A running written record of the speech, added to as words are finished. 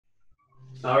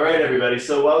All right, everybody.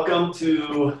 So welcome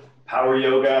to Power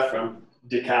Yoga from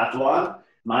Decathlon.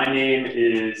 My name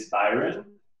is Byron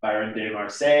de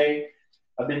Marsé.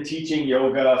 I've been teaching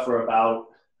yoga for about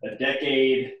a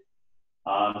decade.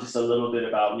 Just a little bit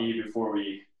about me before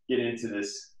we get into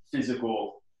this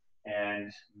physical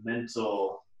and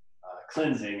mental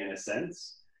cleansing, in a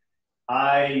sense.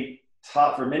 I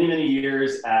taught for many, many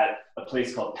years at a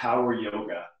place called Power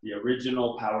Yoga, the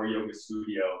original Power Yoga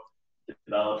studio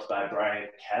developed by Brian.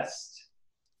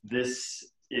 This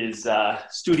is a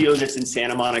studio that's in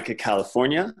Santa Monica,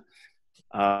 California.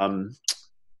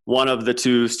 One of the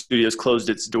two studios closed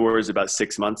its doors about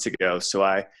 6 months ago, so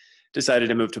I decided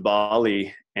to move to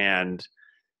Bali and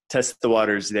test the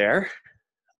waters there.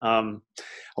 I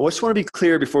just want to be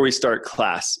clear before we start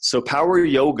class. So Power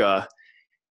Yoga,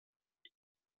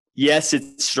 yes,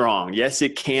 it's strong. Yes,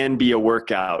 it can be a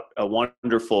workout, a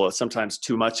wonderful, sometimes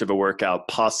too much of a workout,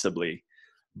 possibly.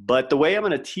 But the way I'm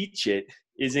going to teach it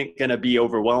isn't going to be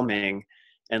overwhelming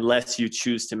unless you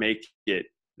choose to make it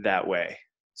that way.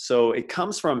 So it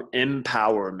comes from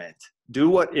empowerment. Do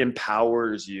what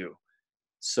empowers you.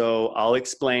 So I'll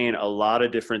explain a lot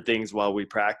of different things while we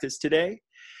practice today.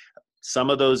 Some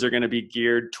of those are going to be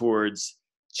geared towards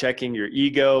checking your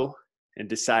ego and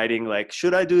deciding, like,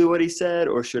 should I do what he said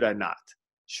or should I not?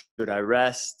 Should I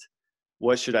rest?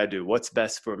 What should I do? What's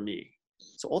best for me?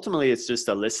 So ultimately, it's just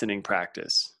a listening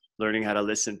practice, learning how to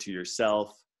listen to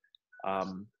yourself.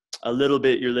 A little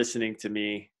bit, you're listening to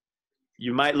me.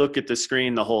 You might look at the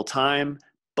screen the whole time,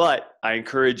 but I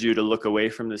encourage you to look away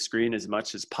from the screen as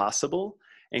much as possible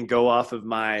and go off of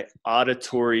my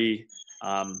auditory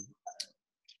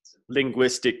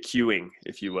linguistic cueing,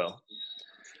 if you will.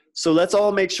 So let's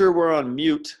all make sure we're on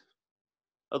mute.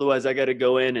 Otherwise, I got to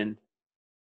go in and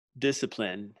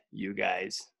discipline you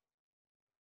guys,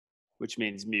 which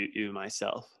means mute you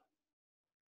myself.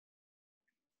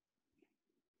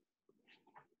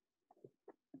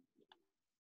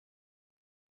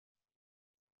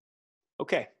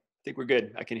 Okay, I think we're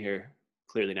good. I can hear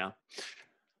clearly now.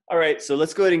 All right, so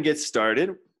let's go ahead and get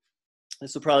started.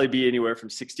 This will probably be anywhere from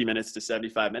 60 minutes to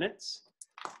 75 minutes.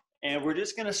 And we're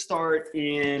just gonna start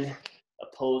in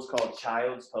a pose called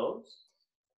Child's Pose.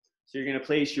 So you're gonna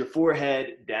place your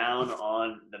forehead down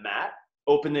on the mat,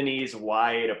 open the knees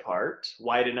wide apart,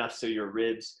 wide enough so your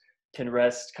ribs can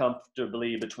rest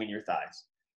comfortably between your thighs.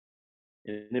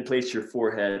 And then place your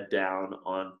forehead down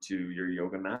onto your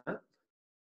yoga mat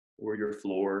or your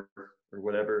floor or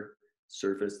whatever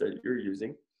surface that you're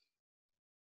using.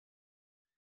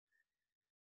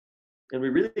 And we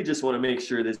really just want to make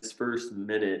sure this first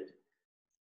minute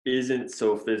isn't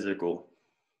so physical.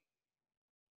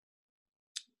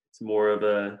 It's more of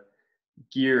a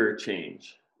gear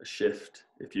change, a shift,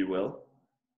 if you will.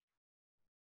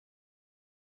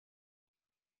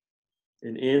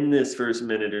 And in this first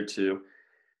minute or two,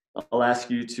 I'll ask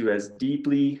you to, as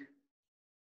deeply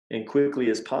and quickly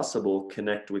as possible,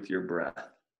 connect with your breath.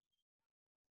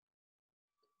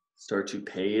 Start to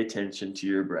pay attention to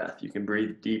your breath. You can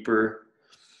breathe deeper,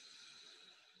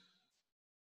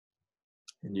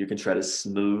 and you can try to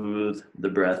smooth the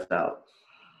breath out.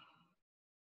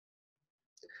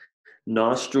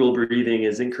 Nostril breathing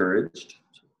is encouraged.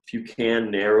 If you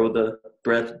can, narrow the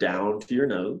breath down to your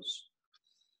nose.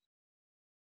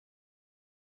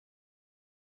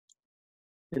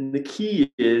 And the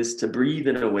key is to breathe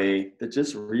in a way that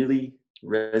just really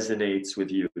resonates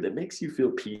with you, that makes you feel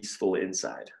peaceful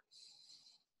inside.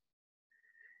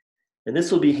 And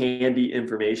this will be handy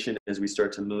information as we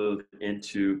start to move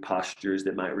into postures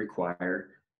that might require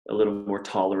a little more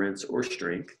tolerance or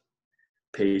strength,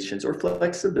 patience or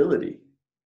flexibility.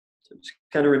 So just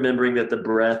kind of remembering that the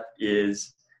breath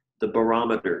is the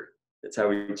barometer. That's how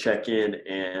we check in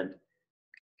and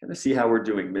kind of see how we're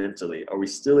doing mentally. Are we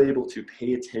still able to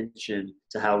pay attention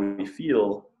to how we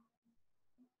feel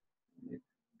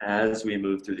as we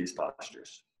move through these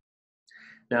postures?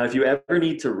 Now, if you ever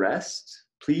need to rest,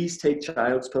 please take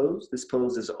Child's Pose. This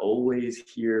pose is always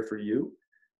here for you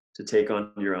to take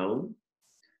on your own.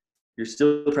 You're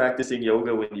still practicing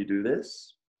yoga when you do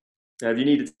this. Now, if you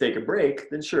need to take a break,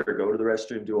 then sure, go to the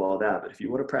restroom, do all that. But if you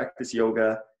want to practice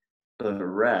yoga but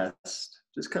rest,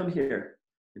 just come here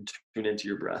and tune into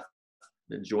your breath.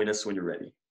 Then join us when you're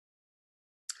ready.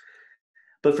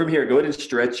 But from here, go ahead and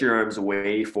stretch your arms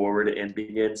way forward and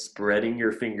begin spreading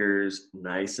your fingers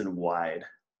nice and wide.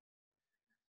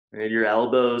 And your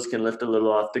elbows can lift a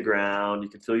little off the ground. You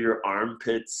can feel your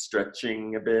armpits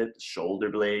stretching a bit, shoulder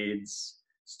blades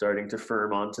starting to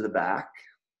firm onto the back.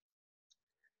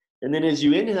 And then as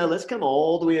you inhale, let's come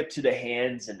all the way up to the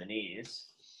hands and the knees.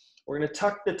 We're going to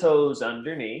tuck the toes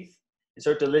underneath. And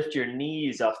start to lift your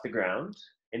knees off the ground,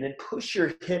 and then push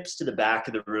your hips to the back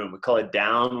of the room. We call it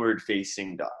downward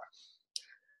facing dog.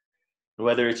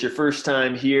 Whether it's your first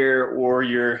time here or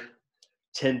your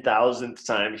 10,000th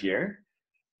time here,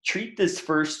 treat this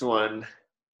first one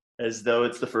as though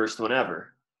it's the first one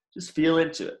ever. Just feel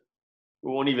into it.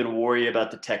 We won't even worry about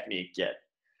the technique yet.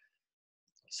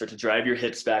 Start to drive your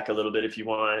hips back a little bit if you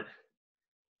want.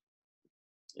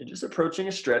 And just approaching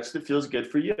a stretch that feels good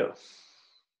for you.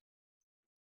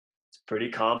 It's pretty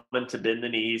common to bend the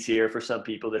knees here for some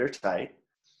people that are tight.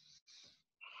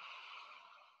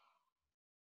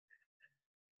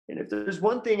 And if there's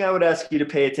one thing I would ask you to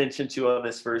pay attention to on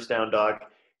this first down dog,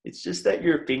 it's just that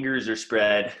your fingers are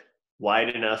spread wide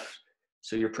enough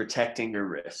so you're protecting your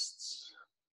wrists.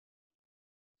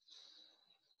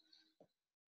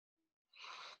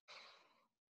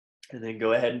 And then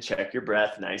go ahead and check your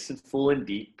breath nice and full and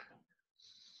deep.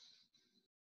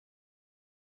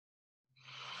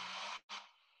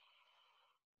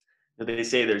 They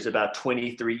say there's about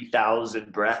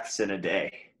 23,000 breaths in a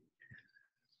day.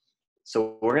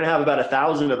 So we're going to have about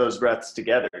 1,000 of those breaths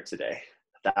together today.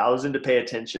 1,000 to pay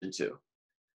attention to.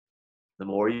 The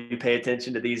more you pay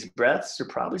attention to these breaths, you'll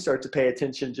probably start to pay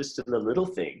attention just to the little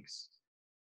things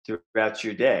throughout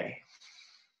your day.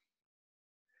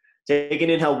 Take an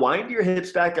inhale, wind your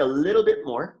hips back a little bit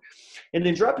more, and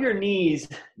then drop your knees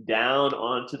down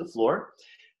onto the floor.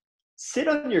 Sit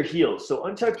on your heels, so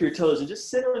untuck your toes and just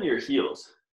sit on your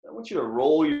heels. I want you to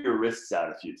roll your wrists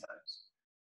out a few times.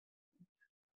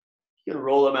 You can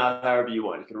roll them out however you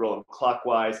want. You can roll them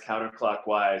clockwise,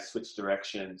 counterclockwise, switch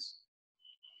directions.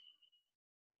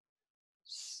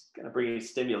 Just kind of bringing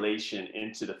stimulation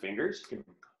into the fingers. You can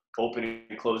open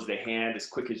and close the hand as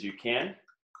quick as you can.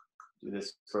 Do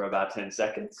this for about 10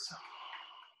 seconds.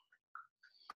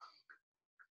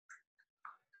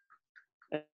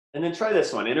 And then try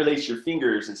this one. Interlace your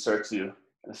fingers and start to kind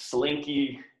of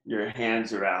slinky your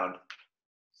hands around,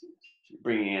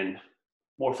 bringing in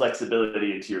more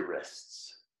flexibility into your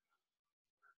wrists.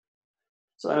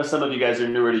 So I know some of you guys are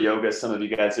newer to yoga. Some of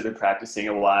you guys have been practicing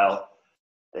a while.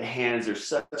 The hands are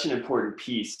such an important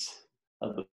piece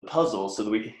of the puzzle so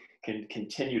that we can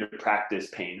continue to practice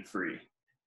pain-free.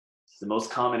 The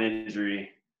most common injury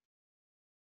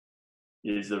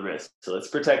is the wrist. So let's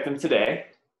protect them today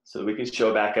so that we can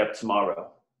show back up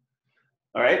tomorrow.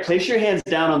 All right, place your hands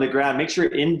down on the ground. Make sure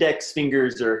index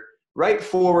fingers are right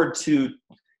forward to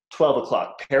 12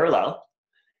 o'clock, parallel.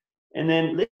 And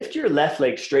then lift your left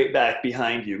leg straight back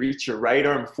behind you. Reach your right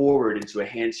arm forward into a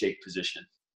handshake position.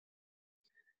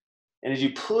 And as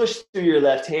you push through your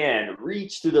left hand,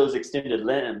 reach through those extended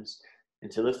limbs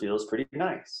until it feels pretty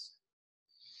nice.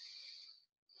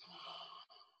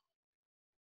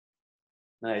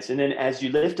 Nice, and then as you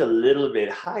lift a little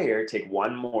bit higher, take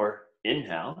one more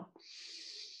inhale,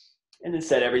 and then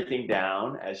set everything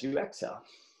down as you exhale.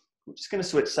 We're just gonna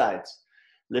switch sides.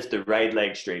 Lift the right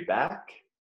leg straight back,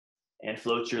 and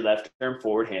float your left arm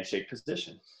forward, handshake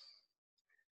position.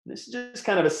 This is just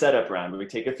kind of a setup round. We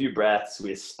take a few breaths,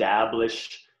 we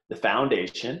establish the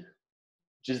foundation,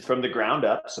 which is from the ground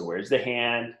up. So where's the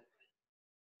hand,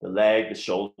 the leg, the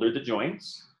shoulder, the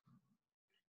joints?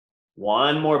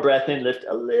 One more breath in, lift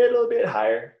a little bit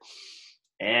higher,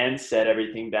 and set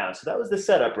everything down. So that was the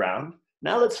setup round.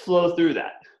 Now let's flow through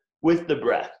that with the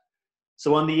breath.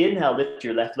 So on the inhale, lift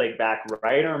your left leg back,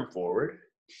 right arm forward.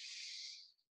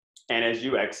 And as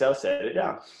you exhale, set it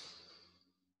down.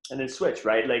 And then switch,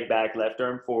 right leg back, left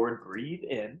arm forward, breathe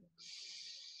in.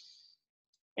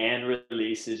 And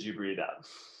release as you breathe out.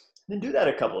 Then do that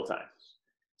a couple of times.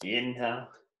 Inhale.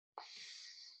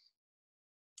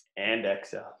 And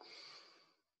exhale.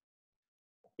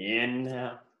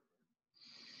 Inhale.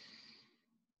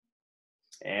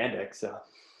 And exhale.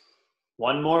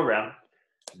 One more round.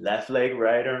 Left leg,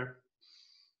 right arm.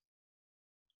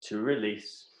 To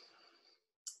release.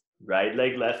 Right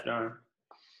leg, left arm.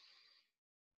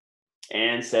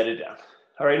 And set it down.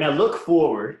 All right, now look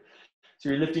forward. So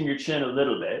you're lifting your chin a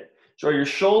little bit. Draw your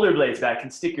shoulder blades back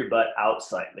and stick your butt out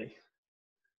slightly.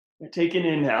 Take an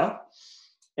inhale.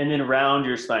 And then round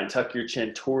your spine, tuck your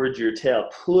chin towards your tail,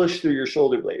 push through your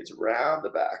shoulder blades, round the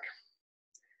back.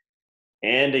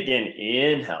 And again,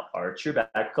 inhale, arch your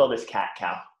back, call this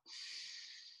cat-cow.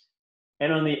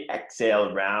 And on the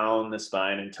exhale, round the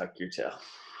spine and tuck your tail.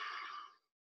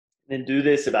 Then do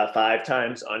this about 5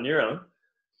 times on your own.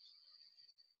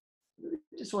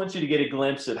 I just want you to get a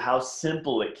glimpse of how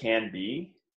simple it can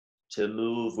be to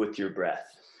move with your breath.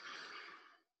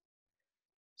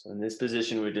 So in this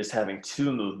position, we're just having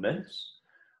 2 movements.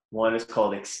 One is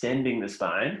called extending the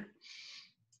spine,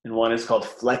 and one is called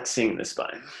flexing the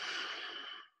spine.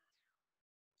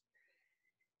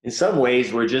 In some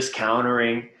ways, we're just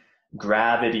countering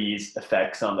gravity's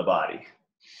effects on the body.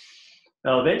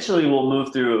 Now, eventually, we'll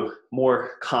move through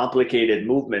more complicated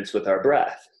movements with our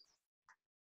breath.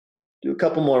 Do a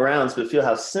couple more rounds, but feel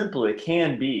how simple it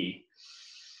can be.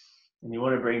 And you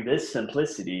want to bring this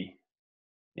simplicity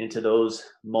into those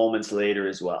moments later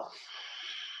as well.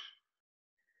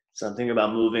 Something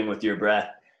about moving with your breath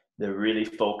that really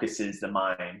focuses the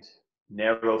mind.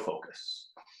 Narrow focus.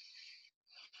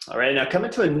 All right, now come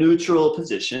into a neutral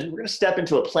position. We're going to step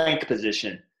into a plank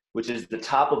position, which is the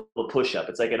top of a push-up.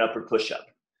 It's like an upward push-up.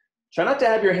 Try not to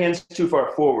have your hands too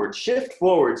far forward. Shift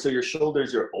forward so your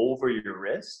shoulders are over your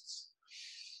wrists.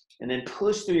 And then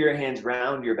push through your hands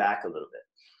round your back a little bit.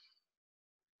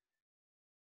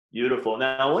 Beautiful.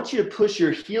 Now, I want you to push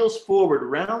your heels forward,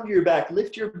 round your back,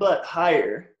 lift your butt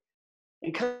higher,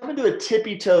 and come into a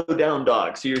tippy-toe down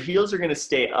dog. So your heels are going to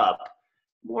stay up,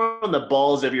 more on the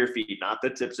balls of your feet, not the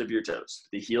tips of your toes.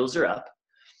 The heels are up.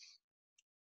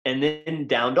 And then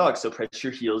down dog, so press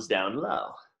your heels down low.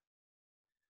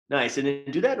 Nice, and then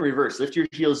do that in reverse. Lift your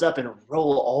heels up and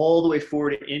roll all the way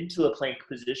forward into a plank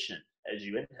position as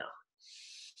you inhale.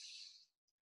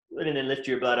 Good, and then lift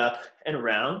your butt up and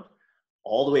around,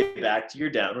 all the way back to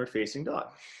your downward facing dog.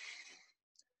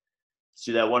 Let's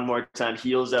do that one more time.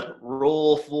 Heels up,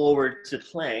 roll forward to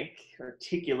plank,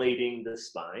 articulating the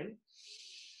spine.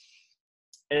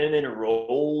 And then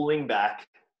rolling back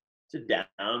to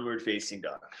downward facing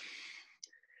dog.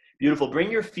 Beautiful.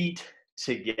 Bring your feet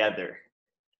together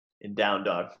in down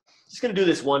dog. Just going to do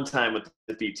this one time with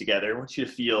the feet together. I want you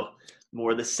to feel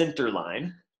more the center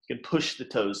line. You can push the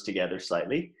toes together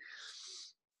slightly.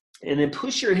 And then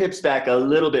push your hips back a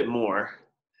little bit more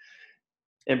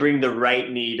and bring the right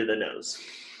knee to the nose.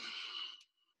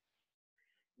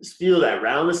 Just feel that.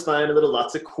 Round the spine a little,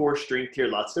 lots of core strength here,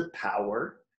 lots of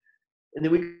power. And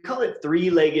then we call it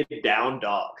three-legged down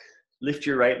dog. Lift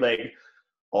your right leg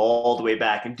all the way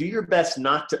back and do your best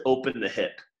not to open the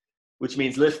hip, which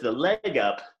means lift the leg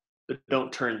up, but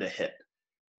don't turn the hip.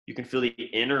 You can feel the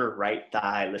inner right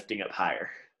thigh lifting up higher.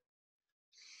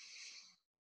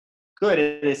 Good,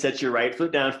 and then set your right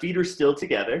foot down, feet are still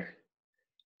together.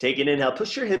 Take an inhale,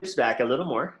 push your hips back a little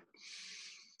more,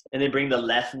 and then bring the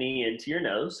left knee into your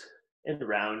nose and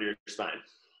round your spine.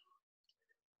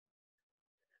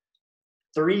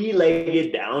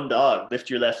 Three-legged down dog. Lift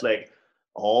your left leg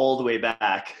all the way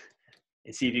back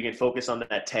and see if you can focus on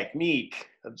that technique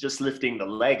of just lifting the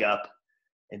leg up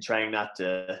and trying not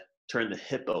to turn the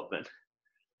hip open.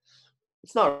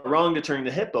 It's not wrong to turn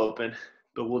the hip open,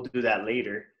 but we'll do that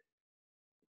later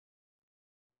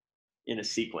in a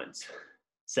sequence.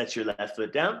 Set your left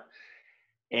foot down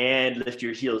and lift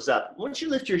your heels up. Once you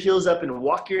lift your heels up and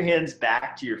walk your hands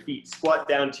back to your feet, squat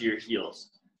down to your heels.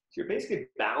 So you're basically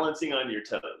balancing on your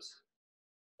toes.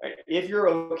 Right. If you're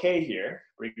okay here,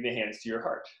 bring the hands to your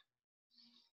heart.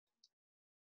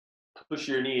 Push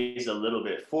your knees a little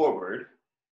bit forward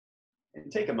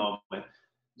and take a moment.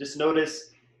 Just notice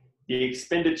the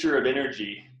expenditure of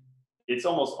energy. It's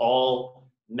almost all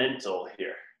mental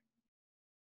here.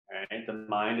 All right. The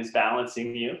mind is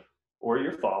balancing you, or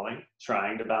you're falling,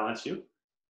 trying to balance you.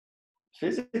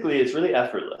 Physically, it's really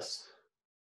effortless.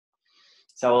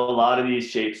 It's how a lot of these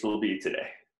shapes will be today.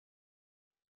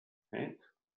 Right?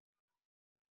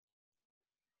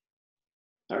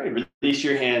 All right, release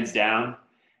your hands down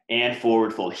and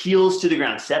forward fold. Heels to the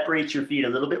ground. Separate your feet a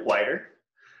little bit wider.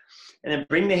 And then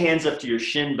bring the hands up to your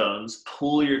shin bones.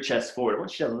 Pull your chest forward. I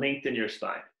want you to lengthen your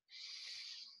spine.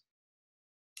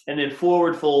 And then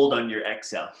forward fold on your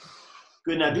exhale.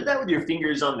 Good, now do that with your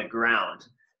fingers on the ground.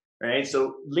 Right,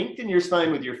 so lengthen your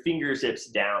spine with your fingertips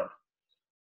down.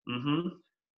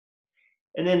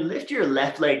 And then lift your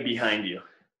left leg behind you.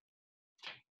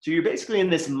 So you're basically in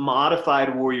this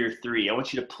modified warrior three. I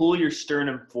want you to pull your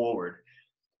sternum forward.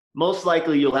 Most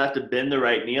likely you'll have to bend the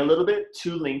right knee a little bit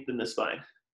to lengthen the spine.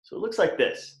 So it looks like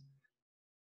this.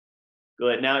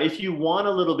 Good. Now, if you want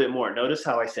a little bit more, notice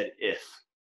how I said if.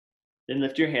 Then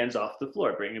lift your hands off the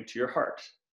floor. Bring them to your heart.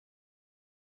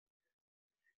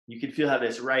 You can feel how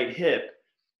this right hip,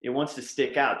 it wants to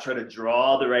stick out. Try to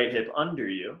draw the right hip under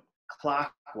you,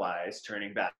 clockwise,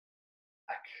 turning back.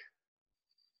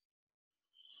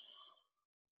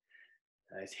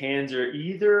 Nice. Hands are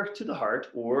either to the heart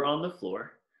or on the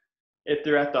floor. If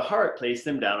they're at the heart, place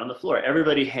them down on the floor.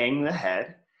 Everybody hang the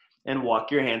head and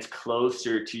walk your hands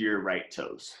closer to your right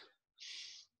toes.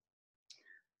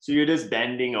 So you're just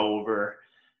bending over,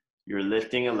 you're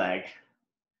lifting a leg.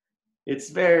 It's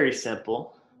very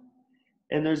simple,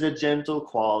 and there's a gentle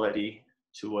quality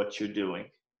to what you're doing.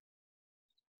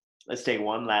 Let's take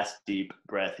one last deep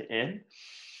breath in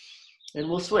And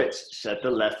we'll switch. Set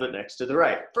the left foot next to the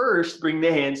right. First, bring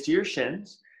the hands to your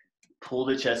shins. Pull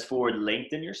the chest forward,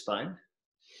 lengthen your spine.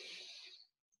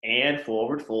 And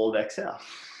forward fold, exhale.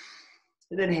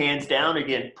 And then hands down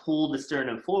again, pull the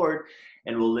sternum forward,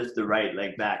 and we'll lift the right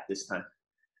leg back this time.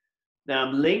 Now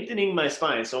I'm lengthening my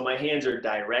spine, so my hands are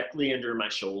directly under my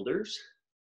shoulders.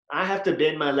 I have to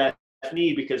bend my left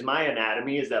knee because my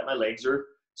anatomy is that my legs are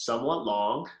somewhat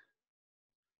long.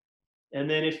 And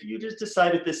then if you just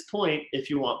decide at this point, if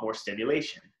you want more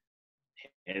stimulation,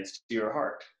 hands to your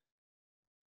heart.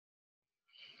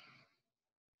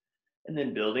 And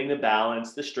then building the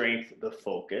balance, the strength, the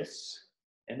focus,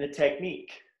 and the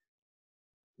technique.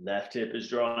 Left hip is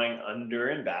drawing under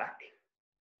and back.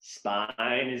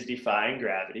 Spine is defying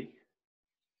gravity.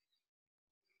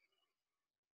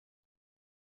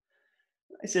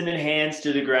 Nice, and then hands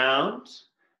to the ground.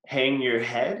 Hang your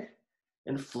head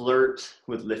and flirt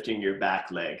with lifting your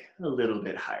back leg a little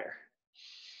bit higher.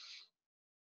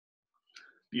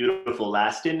 Beautiful.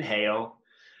 Last inhale.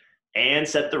 And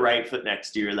set the right foot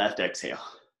next to your left exhale.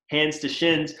 Hands to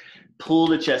shins, pull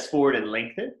the chest forward and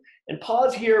lengthen. And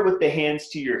pause here with the hands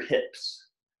to your hips.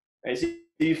 Right, so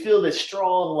you feel this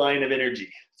strong line of energy.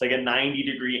 It's like a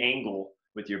 90-degree angle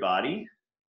with your body.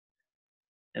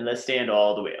 And let's stand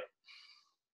all the way up.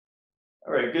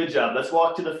 All right, good job. Let's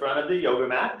walk to the front of the yoga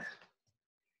mat.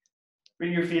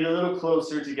 Bring your feet a little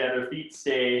closer together. Feet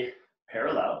stay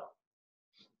parallel.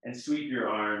 And sweep your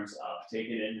arms up. Take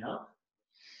an inhale.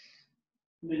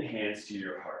 And then hands to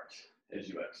your heart as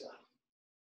you exhale.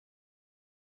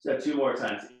 So 2 more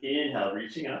times. Inhale,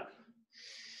 reaching up.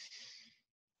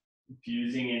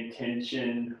 Infusing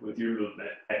intention with your movement.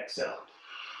 Exhale.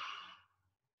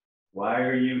 Why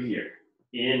are you here?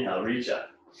 Inhale, reach up.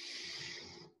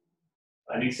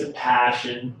 Finding some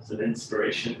passion, some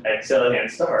inspiration. Exhale,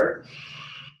 hands to heart.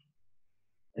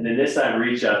 And then this time,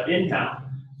 reach up. Inhale.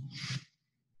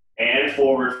 And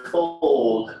forward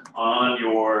fold on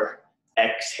your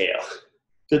exhale.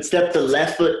 Good. Step the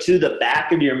left foot to the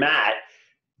back of your mat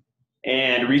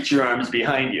and reach your arms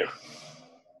behind you.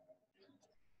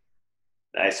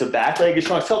 Nice. So back leg is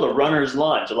strong. It's called a runner's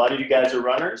lunge. A lot of you guys are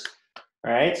runners.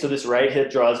 All right. So this right hip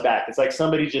draws back. It's like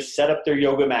somebody just set up their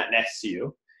yoga mat next to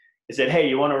you and said, hey,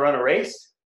 you want to run a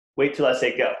race? Wait till I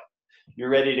say go. You're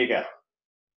ready to go.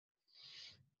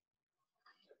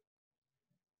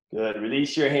 Good.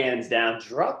 Release your hands down.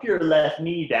 Drop your left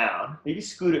knee down. Maybe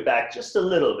scoot it back just a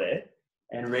little bit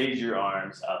and raise your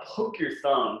arms up. Hook your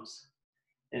thumbs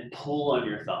and pull on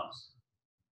your thumbs.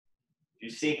 You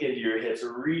sink into your hips.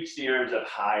 Reach the arms up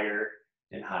higher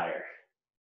and higher.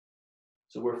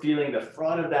 So we're feeling the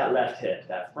front of that left hip,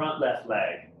 that front left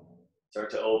leg,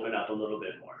 start to open up a little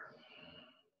bit more.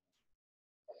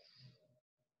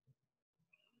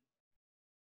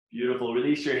 Beautiful.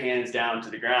 Release your hands down to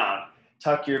the ground.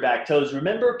 Tuck your back toes.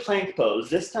 Remember plank pose.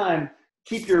 This time,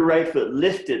 keep your right foot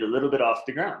lifted a little bit off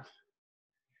the ground.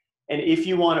 And if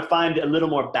you want to find a little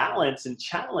more balance and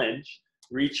challenge,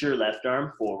 reach your left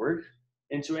arm forward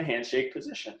into a handshake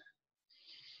position.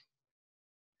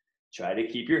 Try to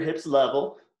keep your hips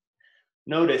level.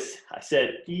 Notice, I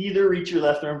said either reach your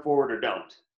left arm forward or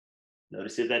don't.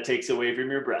 Notice if that takes away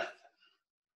from your breath.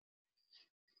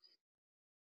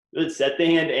 Good. Set the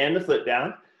hand and the foot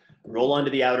down. Roll onto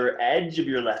the outer edge of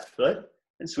your left foot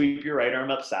and sweep your right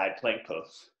arm up, side plank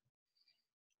pose.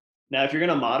 Now, if you're going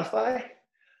to modify,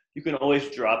 you can always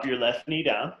drop your left knee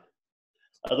down.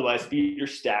 Otherwise, feet are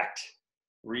stacked.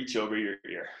 Reach over your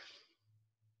ear.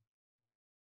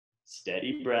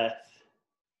 Steady breath.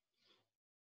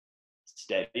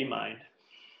 Steady mind.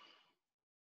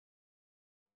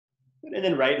 And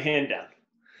then right hand down.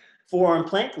 Forearm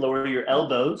plank, lower your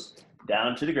elbows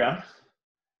down to the ground.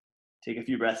 Take a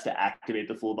few breaths to activate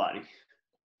the full body.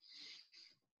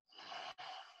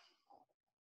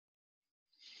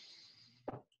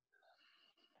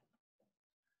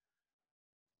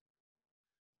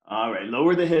 All right,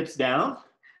 lower the hips down.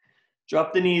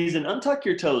 Drop the knees and untuck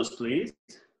your toes, please.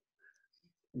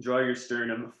 Draw your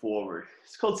sternum forward.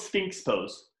 It's called Sphinx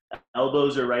pose.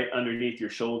 Elbows are right underneath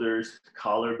your shoulders.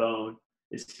 Collarbone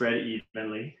is spread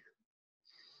evenly.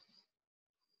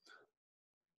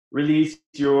 Release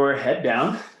your head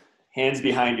down, hands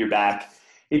behind your back.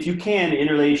 If you can,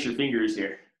 interlace your fingers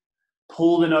here.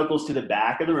 Pull the knuckles to the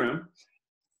back of the room.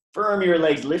 Firm your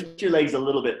legs, lift your legs a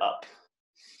little bit up.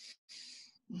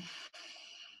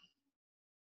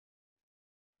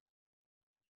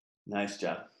 Nice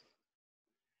job.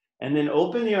 And then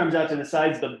open the arms out to the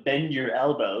sides, but bend your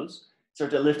elbows.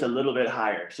 Start to lift a little bit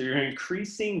higher. So you're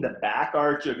increasing the back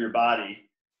arch of your body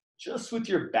just with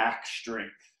your back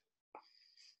strength.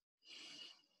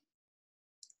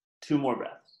 2 more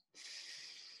breaths.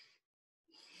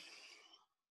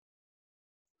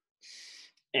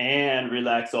 And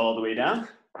relax all the way down.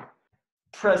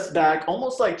 Press back,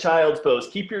 almost like child's pose.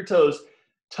 Keep your toes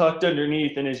tucked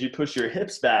underneath, and as you push your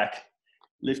hips back,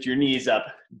 lift your knees up,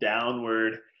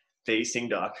 downward facing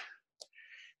dog.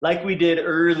 Like we did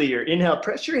earlier, inhale,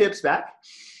 press your hips back,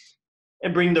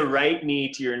 and bring the right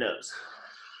knee to your nose.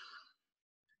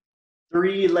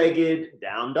 Three-legged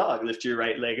down dog. Lift your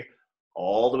right leg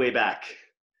all the way back.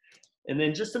 And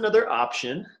then just another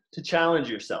option to challenge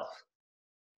yourself.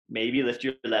 Maybe lift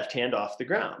your left hand off the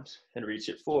ground and reach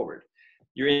it forward.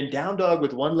 You're in down dog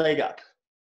with one leg up.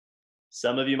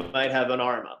 Some of you might have an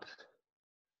arm up.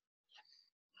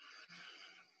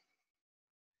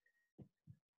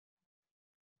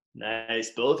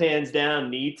 Nice, both hands down,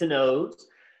 knee to nose.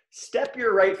 Step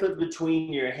your right foot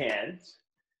between your hands.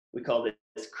 We call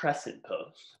this crescent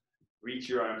pose. Reach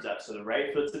your arms up. So the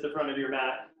right foot's at the front of your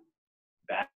mat.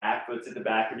 Back foot's at the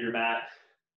back of your mat.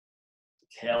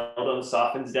 Tailbone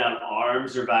softens down,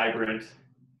 arms are vibrant.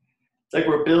 It's like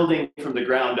we're building from the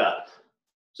ground up,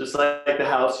 just like the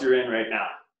house you're in right now.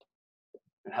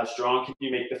 And how strong can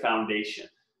you make the foundation?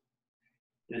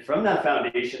 And from that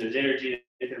foundation, there's energy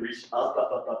that can reach up,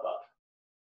 up, up, up, up.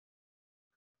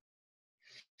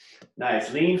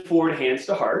 Nice, lean forward, hands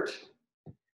to heart.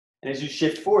 And as you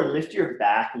shift forward, lift your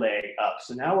back leg up.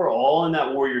 So now we're all in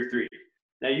that warrior three.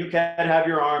 Now you can have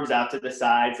your arms out to the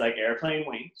sides like airplane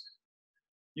wings.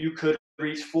 You could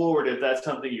reach forward if that's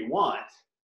something you want,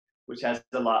 which has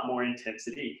a lot more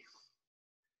intensity.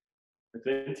 With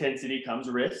intensity comes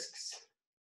risks.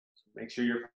 So make sure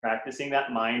you're practicing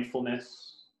that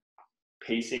mindfulness,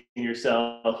 pacing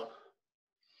yourself.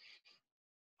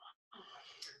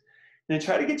 Then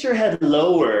try to get your head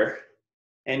lower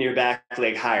and your back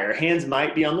leg higher. Hands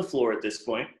might be on the floor at this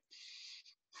point.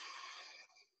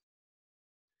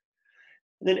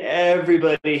 And then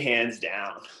everybody hands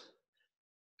down.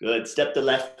 Good. Step the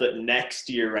left foot next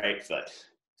to your right foot.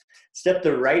 Step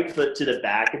the right foot to the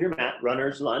back of your mat,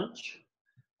 runner's lunge.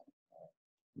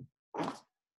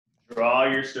 Draw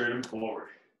your sternum forward.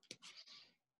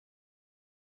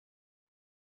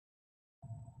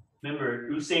 Remember,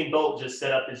 Usain Bolt just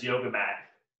set up his yoga mat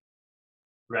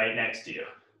right next to you.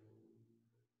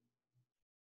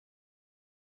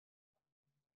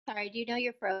 Sorry, do you know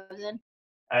you're frozen?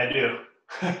 I do.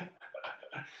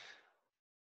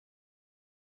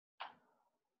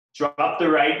 Drop the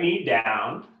right knee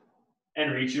down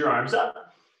and reach your arms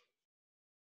up.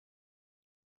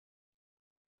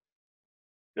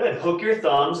 Good. Hook your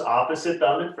thumbs, opposite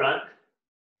thumb in front,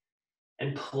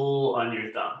 and pull on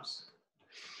your thumbs.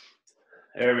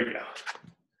 There we go.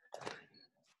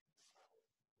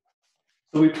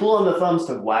 So we pull on the thumbs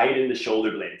to widen the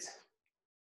shoulder blades.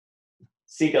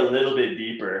 Sink a little bit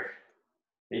deeper.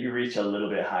 Maybe reach a little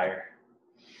bit higher.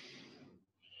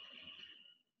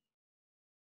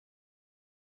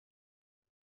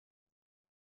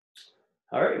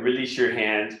 All right, release your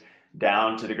hand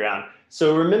down to the ground.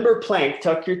 So remember plank,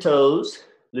 tuck your toes,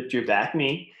 lift your back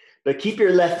knee, but keep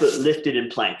your left foot lifted in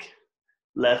plank.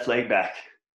 Left leg back.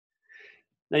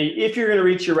 Now, if you're gonna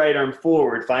reach your right arm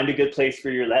forward, find a good place for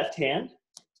your left hand,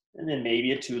 and then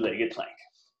maybe a two-legged plank.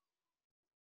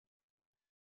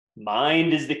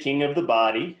 Mind is the king of the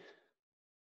body.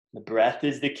 The breath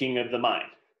is the king of the mind.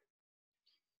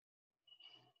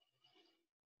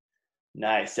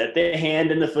 Nice. Set the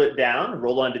hand and the foot down.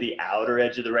 Roll onto the outer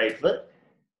edge of the right foot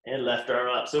and left arm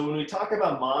up. So when we talk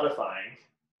about modifying,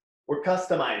 we're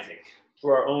customizing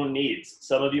for our own needs.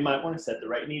 Some of you might want to set the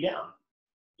right knee down.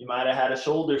 You might have had a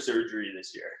shoulder surgery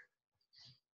this year.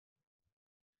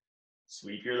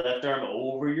 Sweep your left arm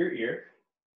over your ear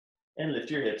and lift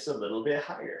your hips a little bit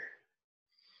higher.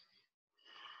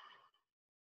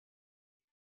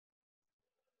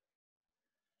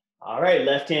 All right,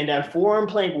 left hand down, forearm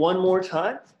plank one more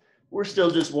time. We're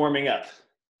still just warming up.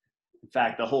 In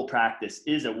fact, the whole practice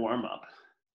is a warm up.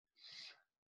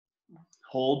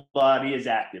 Whole body is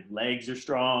active. Legs are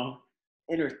strong,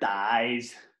 inner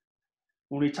thighs.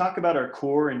 When we talk about our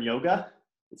core in yoga,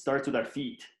 it starts with our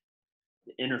feet,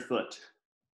 the inner foot,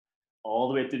 all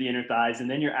the way up to the inner thighs, and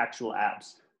then your actual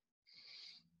abs.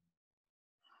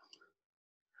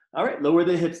 All right, lower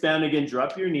the hips down again,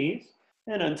 drop your knees,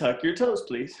 and untuck your toes,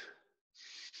 please.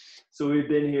 So we've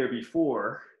been here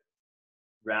before,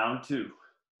 round two.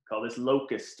 Call this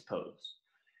locust pose.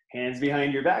 Hands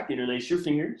behind your back, interlace your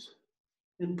fingers,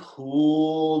 and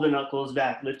pull the knuckles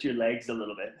back. Lift your legs a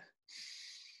little bit.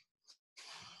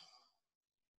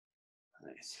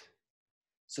 Nice.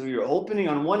 So you're opening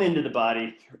on one end of the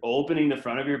body, you're opening the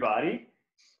front of your body,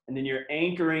 and then you're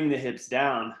anchoring the hips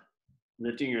down,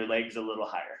 lifting your legs a little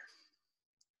higher.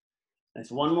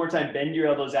 Nice. One more time, bend your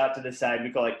elbows out to the side.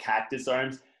 We call it cactus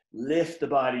arms. Lift the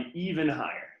body even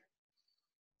higher.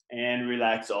 And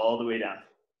relax all the way down.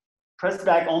 Press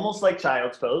back almost like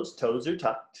child's pose. Toes are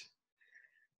tucked.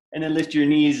 And then lift your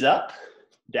knees up.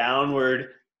 Downward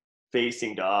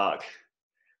facing dog.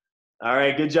 All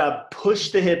right, good job.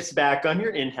 Push the hips back on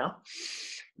your inhale.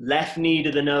 Left knee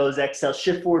to the nose. Exhale,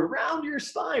 shift forward around your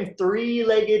spine.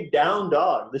 Three-legged down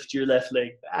dog. Lift your left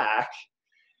leg back.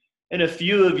 And a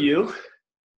few of you,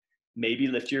 maybe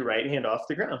lift your right hand off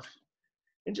the ground.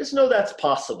 And just know that's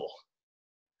possible.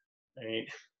 Right?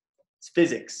 It's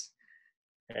physics.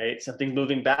 Right? Something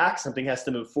moving back, something has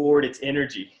to move forward. It's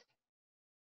energy,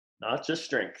 not just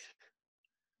strength.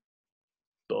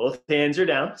 Both hands are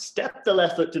down. Step the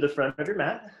left foot to the front of your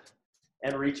mat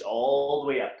and reach all the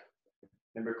way up.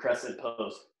 Remember crescent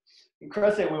pose. In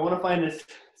crescent, we want to find this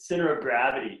center of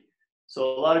gravity.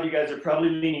 So a lot of you guys are probably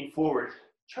leaning forward.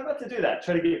 Try not to do that.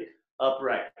 Try to get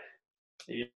upright.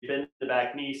 You bend the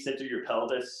back knee, center your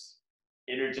pelvis,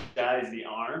 energize the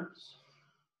arms.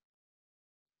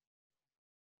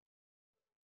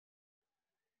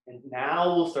 And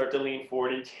now we'll start to lean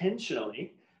forward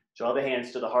intentionally. Draw the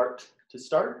hands to the heart to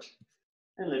start,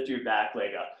 and lift your back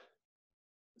leg up.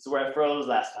 This is where I froze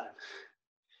last time.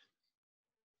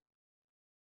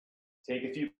 Take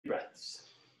a few breaths.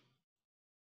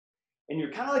 And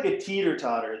you're kind of like a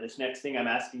teeter-totter, this next thing I'm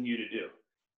asking you to do.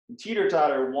 In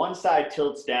teeter-totter, one side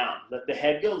tilts down. Let the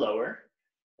head go lower,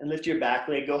 and lift your back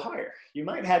leg go higher. You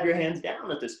might have your hands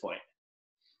down at this point.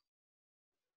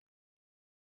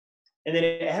 And then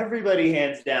everybody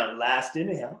hands down. Last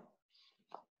inhale.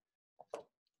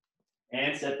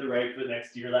 And set the right foot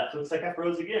next to your left. Looks like I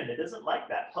froze again. It doesn't like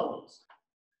that pose.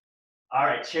 All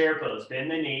right, chair pose. Bend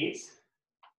the knees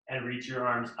and reach your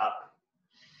arms up.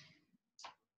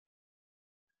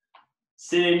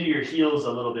 Sit into your heels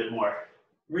a little bit more.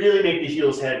 Really make the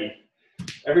heels heavy.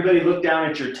 Everybody look down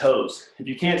at your toes. If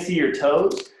you can't see your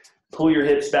toes, pull your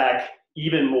hips back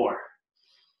even more.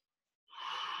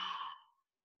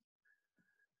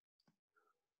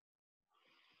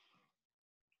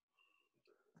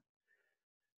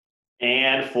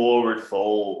 And forward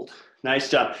fold.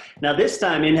 Nice job. Now this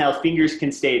time, inhale, fingers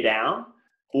can stay down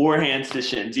or hands to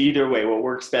shins. Either way, what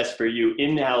works best for you.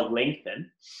 Inhale, lengthen.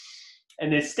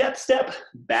 And then step,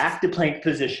 back to plank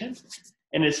position.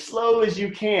 And as slow as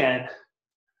you can,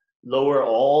 lower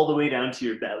all the way down to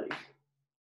your belly.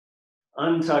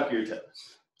 Untuck your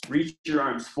toes. Reach your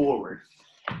arms forward.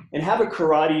 And have a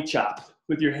karate chop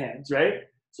with your hands, right?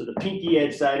 So the pinky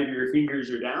edge side of your fingers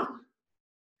are down.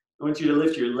 I want you to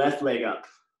lift your left leg up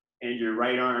and your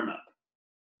right arm up.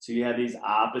 So you have these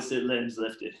opposite limbs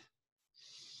lifted.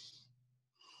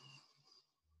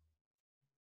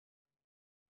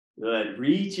 Good.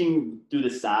 Reaching through the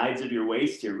sides of your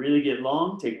waist here. Really get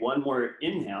long. Take one more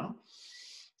inhale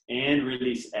and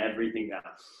release everything down.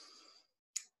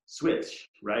 Switch.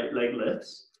 Right leg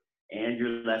lifts and your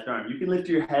left arm. You can lift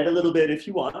your head a little bit if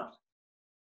you want.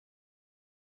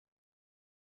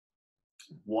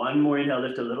 One more inhale,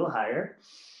 lift a little higher,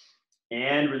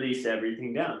 and release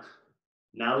everything down.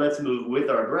 Now let's move with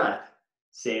our breath.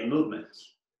 Same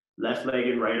movements. Left leg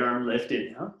and right arm lift,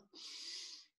 inhale,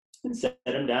 and set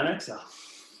them down, exhale.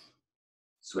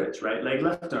 Switch, right leg,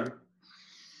 left arm.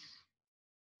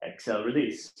 Exhale,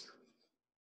 release.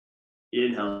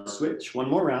 Inhale, switch, one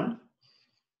more round.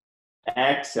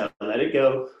 Exhale, let it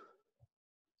go.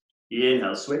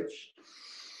 Inhale, switch.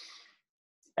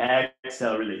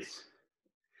 Exhale, release.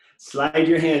 Slide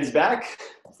your hands back,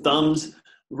 thumbs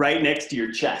right next to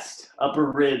your chest,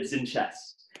 upper ribs and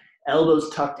chest. Elbows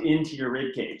tucked into your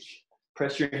rib cage.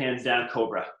 Press your hands down,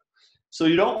 cobra. So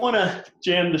you don't want to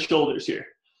jam the shoulders here.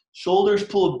 Shoulders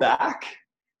pulled back,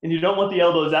 and you don't want the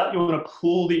elbows out. You want to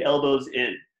pull the elbows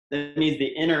in. That means the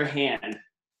inner hand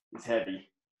is heavy.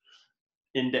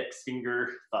 Index finger,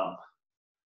 thumb.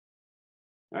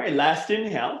 All right, last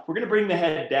inhale. We're going to bring the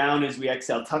head down as we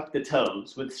exhale. Tuck the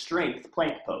toes with strength,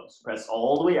 plank pose. Press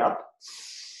all the way up.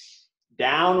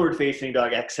 Downward facing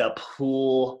dog. Exhale,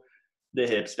 pull the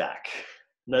hips back.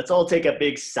 Let's all take a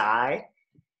big sigh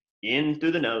in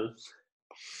through the nose.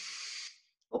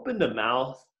 Open the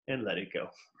mouth and let it go.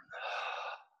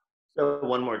 So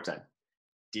one more time.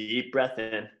 Deep breath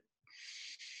in,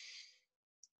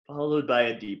 followed by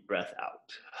a deep breath out.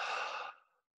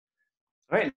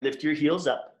 All right, lift your heels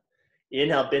up.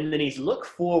 Inhale, bend the knees, look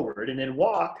forward, and then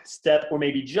walk, step, or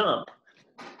maybe jump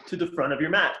to the front of your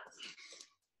mat.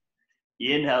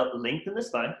 Inhale, lengthen the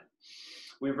spine.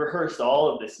 We've rehearsed all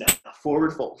of this now.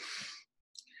 Forward fold.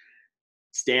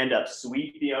 Stand up,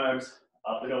 sweep the arms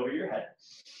up and over your head.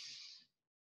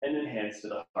 And then hands to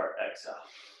the heart, exhale.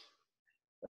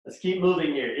 Let's keep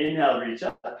moving here. Inhale, reach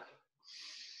up.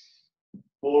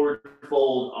 Forward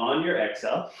fold on your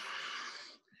exhale.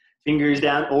 Fingers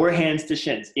down or hands to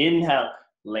shins. Inhale,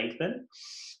 lengthen.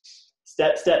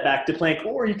 Step, step back to plank,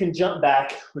 or you can jump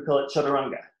back. We call it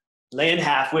chaturanga. Land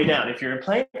halfway down. If you're in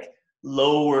plank,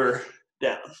 lower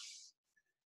down.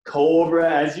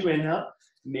 Cobra as you inhale,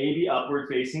 maybe upward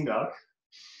facing dog.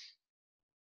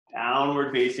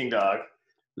 Downward facing dog,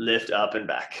 lift up and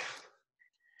back.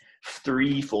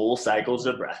 3 full cycles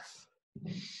of breath.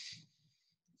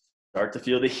 Start to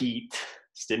feel the heat,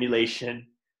 stimulation,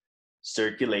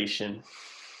 circulation.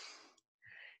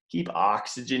 Keep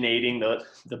oxygenating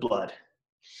the blood.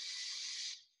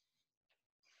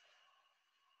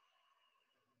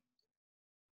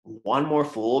 One more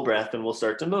full breath and we'll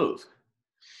start to move.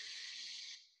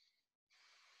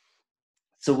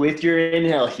 So with your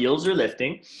inhale, heels are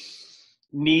lifting,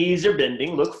 knees are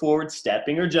bending, look forward,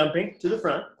 stepping or jumping to the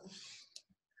front.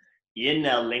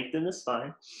 Inhale, lengthen the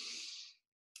spine.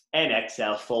 And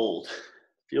exhale, fold.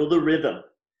 Feel the rhythm.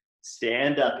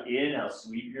 Stand up, inhale,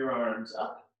 sweep your arms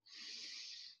up.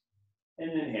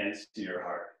 And then hands to your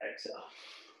heart, exhale.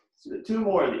 So 2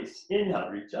 more of these. Inhale,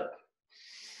 reach up.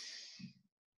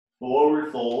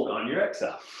 Forward fold on your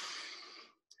exhale.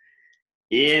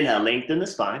 Inhale, lengthen the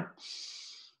spine.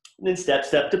 And then step,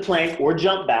 step to plank or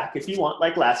jump back if you want,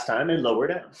 like last time, and lower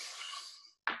down.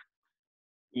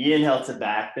 Inhale to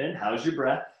back bend. How's your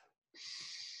breath?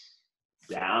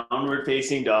 Downward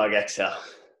facing dog, exhale.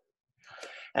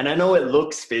 And I know it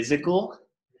looks physical,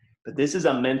 but this is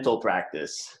a mental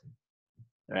practice.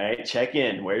 All right, check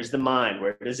in. Where's the mind?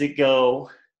 Where does it go?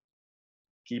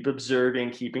 Keep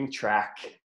observing, keeping track,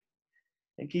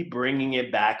 and keep bringing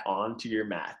it back onto your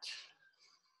mat.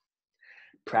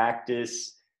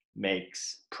 Practice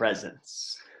makes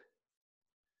presence.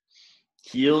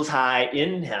 Heels high,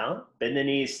 inhale, bend the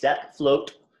knees, step,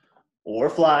 float, or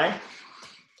fly.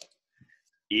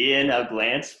 Inhale,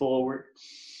 glance forward.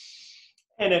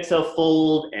 And exhale,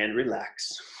 fold and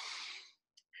relax.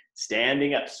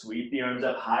 Standing up, sweep the arms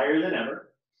up higher than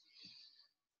ever.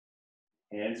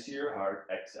 Hands to your heart,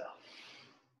 exhale.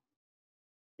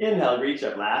 Inhale, reach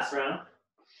up, last round.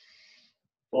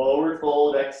 Forward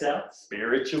fold, exhale,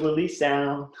 spiritually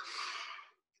sound.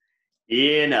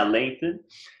 Inhale, lengthen,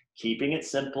 keeping it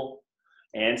simple.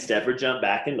 And step or jump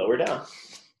back and lower down.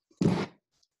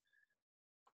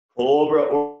 Cobra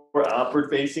or upward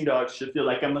facing dog should feel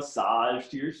like a massage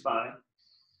to your spine.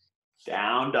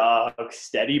 Down dog,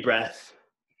 steady breath,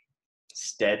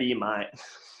 steady mind.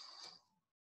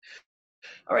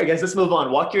 All right, guys, let's move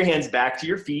on. Walk your hands back to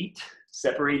your feet.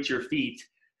 Separate your feet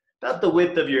about the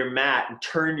width of your mat and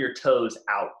turn your toes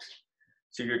out.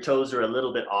 So your toes are a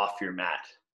little bit off your mat.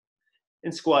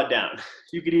 And squat down.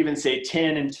 You could even say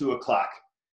 10 and 2 o'clock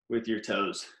with your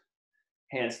toes.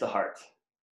 Hands to heart.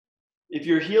 If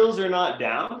your heels are not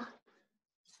down,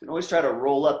 you can always try to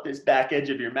roll up this back edge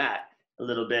of your mat a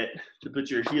little bit to put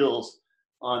your heels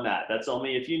on that. That's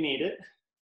only if you need it.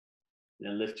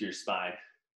 Then lift your spine.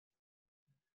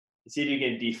 See if you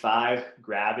can defy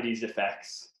gravity's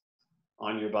effects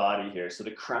on your body here. So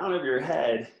the crown of your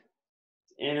head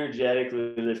is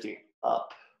energetically lifting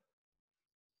up.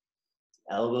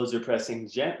 Elbows are pressing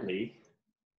gently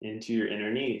into your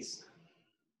inner knees.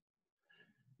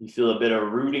 You feel a bit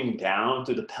of rooting down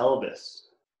through the pelvis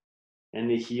and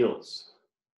the heels.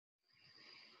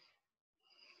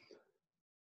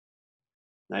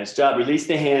 Nice job. Release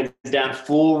the hands down,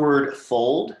 forward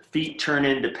fold. Feet turn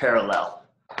into parallel.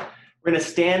 We're going to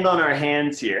stand on our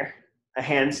hands here, a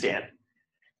handstand.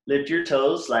 Lift your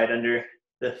toes, slide under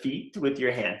the feet with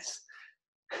your hands.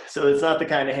 So it's not the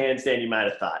kind of handstand you might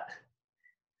have thought.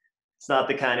 It's not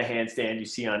the kind of handstand you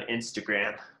see on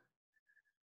Instagram.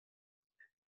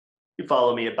 You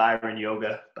follow me at Byron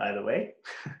Yoga, by the way.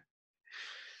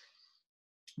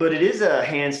 But it is a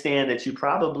handstand that you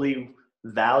probably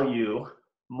value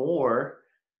more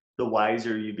the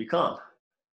wiser you become.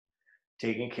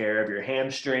 Taking care of your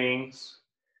hamstrings,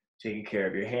 taking care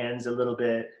of your hands a little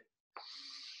bit.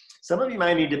 Some of you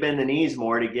might need to bend the knees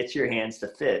more to get your hands to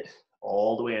fit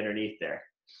all the way underneath there.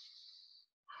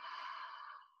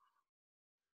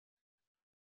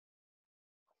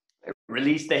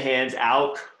 Release the hands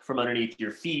out from underneath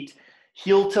your feet.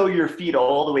 Heel toe your feet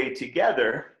all the way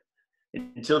together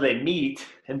until they meet,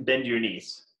 and bend your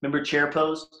knees. Remember chair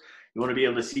pose? You want to be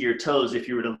able to see your toes. If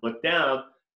you were to look down,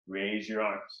 raise your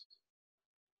arms.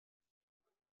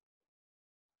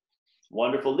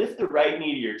 Wonderful. Lift the right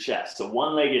knee to your chest. So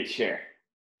one-legged chair.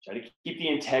 Try to keep the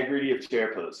integrity of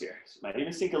chair pose here. So might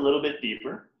even sink a little bit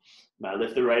deeper. Might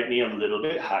lift the right knee a little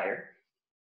bit higher.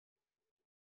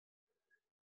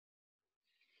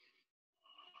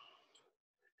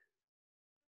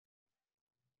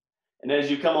 And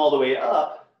as you come all the way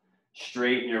up,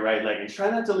 straighten your right leg and try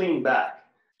not to lean back.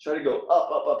 Try to go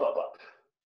up, up, up, up, up.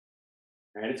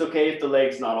 All right, it's okay if the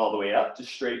leg's not all the way up,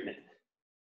 just straighten it.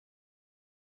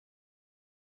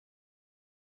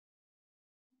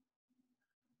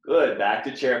 Good, back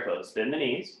to chair pose. Bend the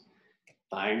knees,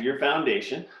 find your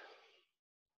foundation,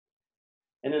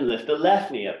 and then lift the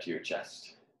left knee up to your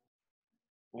chest.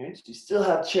 All right, so you still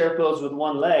have chair pose with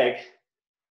one leg.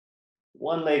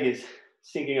 One leg is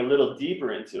sinking a little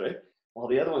deeper into it, while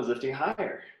the other one's lifting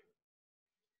higher.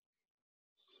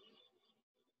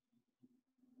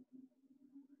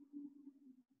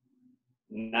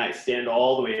 Nice, stand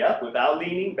all the way up without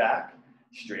leaning back.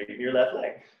 Straighten your left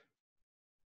leg.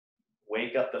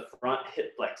 Wake up the front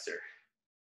hip flexor.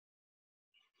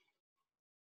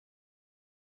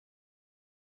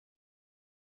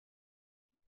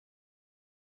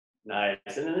 Nice,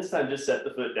 and then this time just set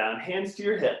the foot down, hands to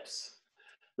your hips.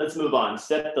 Let's move on,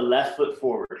 step the left foot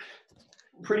forward.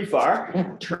 Pretty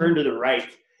far, turn to the right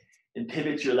and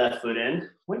pivot your left foot in.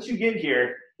 Once you get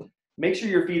here, make sure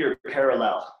your feet are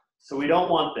parallel. So we don't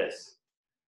want this.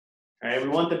 All right, we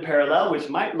want them parallel, which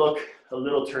might look a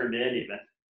little turned in even.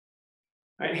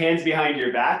 All right, hands behind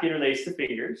your back, interlace the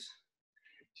fingers.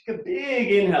 Take a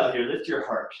big inhale here, lift your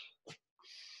heart.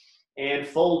 And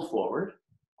fold forward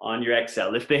on your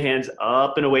exhale. Lift the hands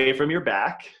up and away from your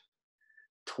back,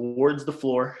 towards the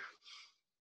floor.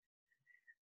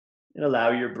 And allow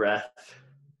your breath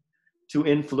to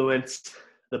influence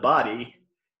the body.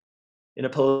 In a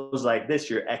pose like this,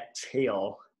 your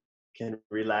exhale can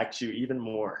relax you even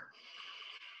more.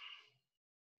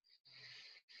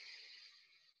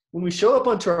 When we show up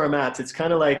onto our mats, it's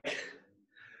kind of like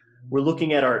we're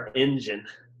looking at our engine.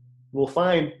 We'll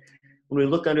find when we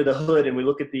look under the hood and we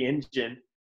look at the engine,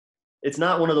 it's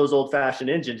not one of those old-fashioned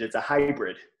engines, it's a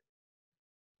hybrid.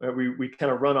 Where we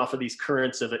kind of run off of these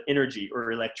currents of energy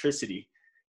or electricity.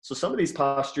 So some of these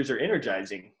postures are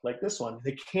energizing, like this one.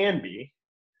 They can be,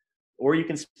 or you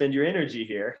can spend your energy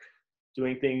here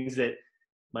doing things that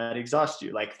might exhaust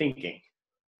you, like thinking.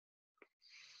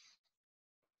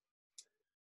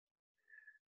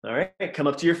 All right, come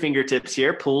up to your fingertips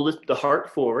here, pull the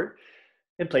heart forward,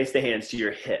 and place the hands to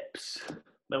your hips.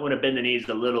 Might want to bend the knees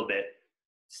a little bit,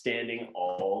 standing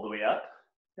all the way up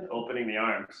and opening the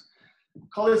arms.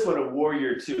 Call this one a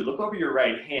warrior two. Look over your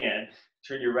right hand,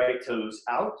 turn your right toes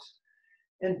out,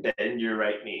 and bend your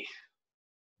right knee.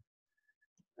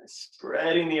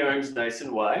 Spreading the arms nice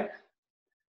and wide,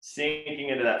 sinking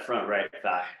into that front right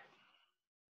thigh.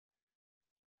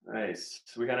 Nice.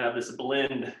 So we're gonna have this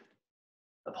blend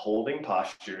of holding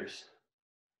postures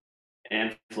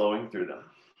and flowing through them.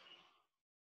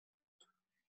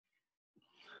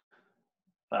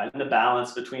 Find the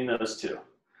balance between those two.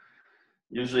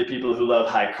 Usually people who love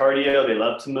high cardio, they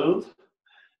love to move.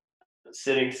 But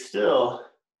sitting still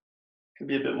can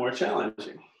be a bit more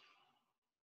challenging.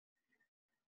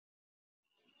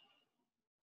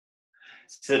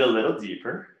 Sit a little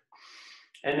deeper,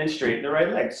 and then straighten the right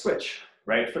leg. Switch.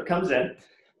 Right foot comes in,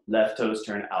 left toes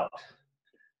turn out.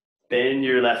 Bend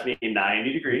your left knee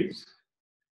 90 degrees,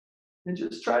 and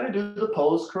just try to do the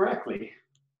pose correctly.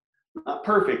 Not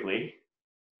perfectly,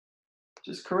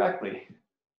 just correctly.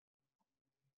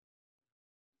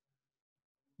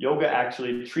 Yoga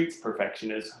actually treats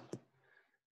perfectionism.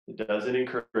 It doesn't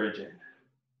encourage it.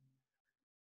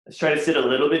 Let's try to sit a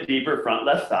little bit deeper, front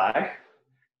left thigh.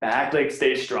 Back leg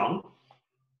stays strong.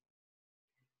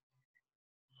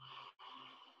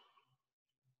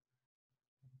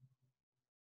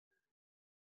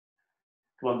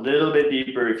 Come a little bit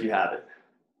deeper if you have it.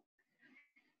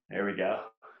 There we go.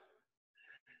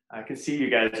 I can see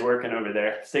you guys working over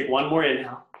there. Let's take one more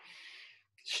inhale.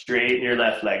 Straighten your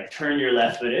left leg. Turn your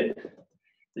left foot in.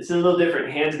 This is a little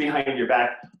different. Hands behind your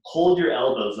back. Hold your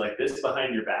elbows like this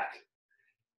behind your back.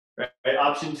 Right?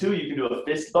 Option two, you can do a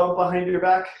fist bump behind your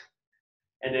back.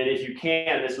 And then if you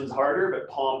can, this one's harder, but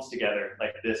palms together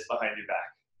like this behind your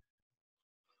back.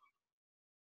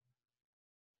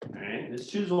 All right, let's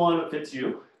choose one that fits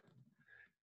you.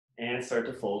 And start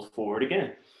to fold forward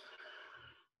again.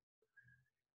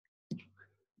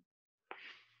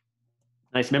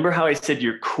 Nice. Remember how I said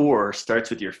your core starts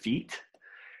with your feet?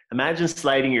 Imagine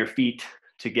sliding your feet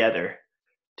together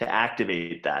to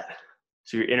activate that.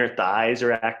 So your inner thighs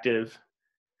are active.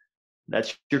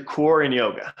 That's your core in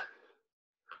yoga.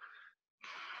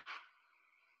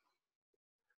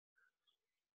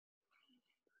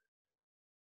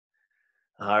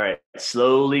 All right,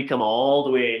 slowly come all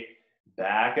the way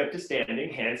back up to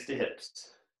standing, hands to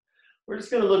hips. We're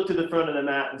just gonna look to the front of the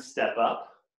mat and step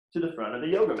up to the front of the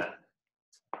yoga mat.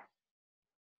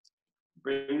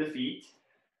 Bring the feet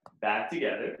back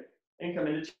together and come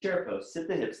into chair pose. Sit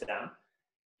the hips down.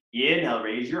 Inhale,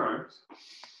 raise your arms.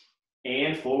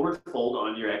 And forward fold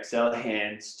on your exhale,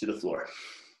 hands to the floor.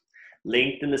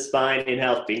 Lengthen the spine,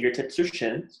 inhale, fingertips or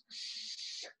shins.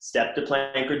 Step to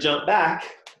plank or jump back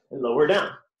and lower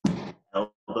down.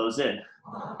 Elbows in.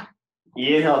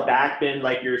 Inhale, back bend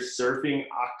like you're surfing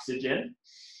oxygen.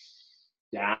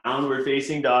 Downward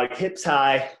facing dog, hips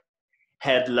high,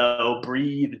 head low,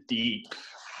 breathe deep.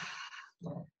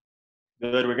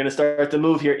 Good, we're gonna start to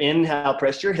move here. Inhale,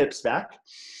 press your hips back.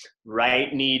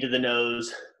 Right knee to the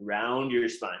nose, round your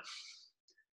spine.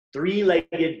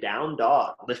 Three-legged down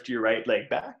dog. Lift your right leg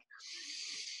back.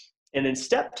 And then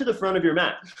step to the front of your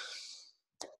mat.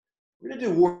 We're gonna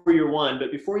do warrior one,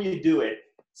 but before you do it,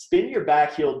 spin your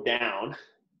back heel down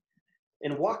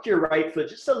and walk your right foot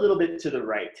just a little bit to the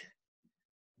right.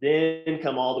 Then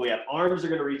come all the way up. Arms are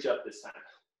gonna reach up this time.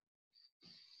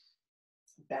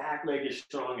 Back leg is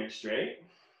strong and straight.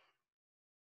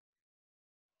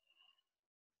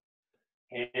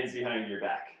 Hands behind your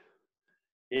back.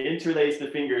 Interlace the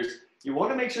fingers. You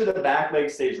want to make sure the back leg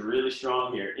stays really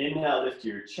strong here. Inhale, lift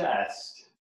your chest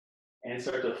and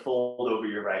start to fold over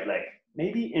your right leg.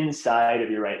 Maybe inside of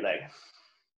your right leg.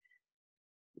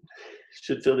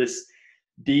 Should feel this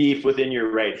deep within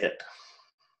your right hip.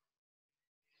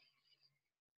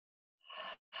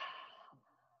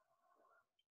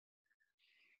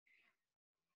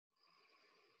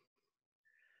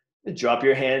 Drop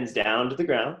your hands down to the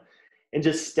ground and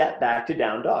just step back to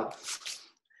down dog.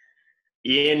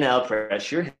 Inhale,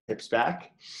 press your hips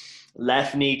back.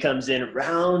 Left knee comes in,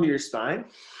 round your spine.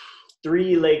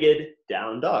 Three-legged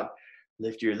down dog.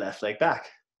 Lift your left leg back.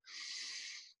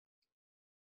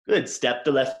 Good, step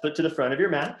the left foot to the front of your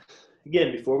mat.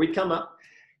 Again, before we come up,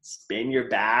 spin your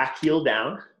back heel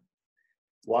down.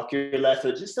 Walk your left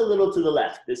foot just a little to the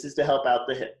left. This is to help out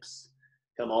the hips.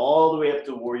 Come all the way up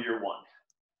to warrior one.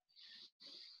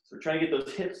 So we're trying to get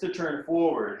those hips to turn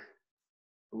forward,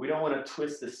 but we don't want to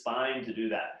twist the spine to do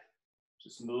that.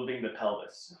 Just moving the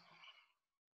pelvis.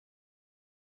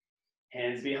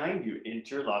 Hands behind you,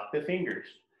 interlock the fingers.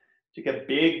 Take a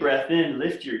big breath in,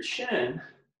 lift your chin,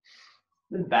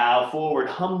 then bow forward.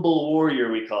 Humble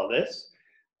warrior, we call this,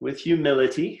 with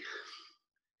humility,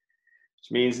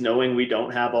 which means knowing we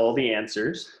don't have all the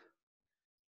answers,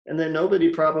 and that nobody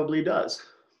probably does.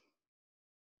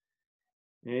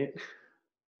 Right?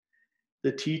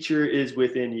 The teacher is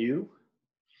within you.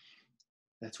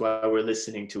 That's why we're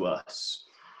listening to us.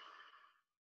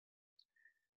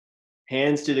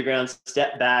 Hands to the ground,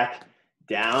 step back,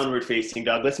 downward facing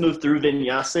dog. Let's move through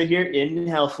vinyasa here.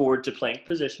 Inhale forward to plank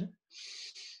position.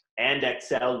 And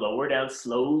exhale, lower down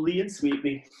slowly and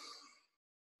sweetly.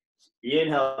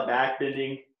 Inhale, back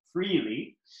bending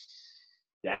freely.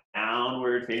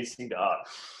 Downward facing dog.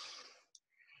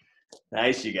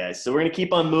 Nice, you guys. So we're gonna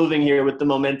keep on moving here with the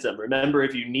momentum. Remember,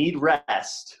 if you need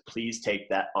rest, please take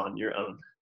that on your own.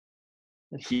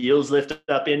 Heels lift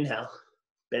up, inhale.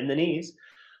 Bend the knees.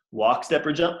 Walk, step,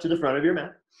 or jump to the front of your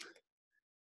mat.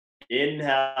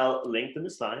 Inhale, lengthen the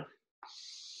spine.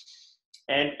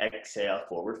 And exhale,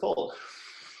 forward fold.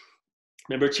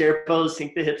 Remember, chair pose,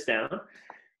 sink the hips down,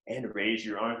 and raise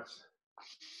your arms.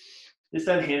 This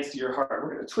time, hands to your heart.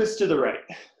 We're gonna twist to the right.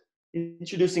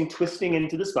 Introducing twisting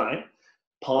into the spine.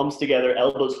 Palms together,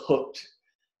 elbows hooked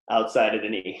outside of the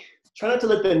knee. Try not to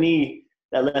let the knee,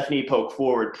 that left knee poke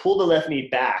forward. Pull the left knee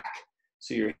back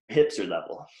so your hips are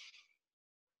level.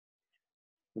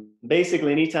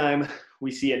 Basically, anytime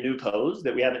we see a new pose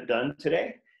that we haven't done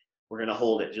today, we're gonna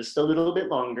hold it just a little bit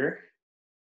longer.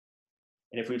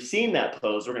 And if we've seen that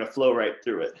pose, we're gonna flow right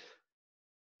through it.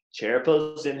 Chair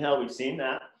pose, inhale, we've seen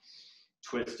that.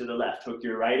 Twist to the left, hook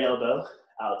your right elbow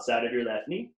outside of your left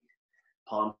knee.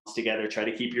 Palms together, try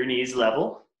to keep your knees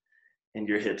level and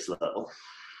your hips level.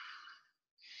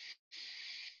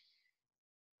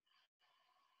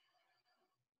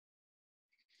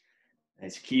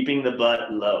 Nice, keeping the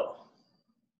butt low.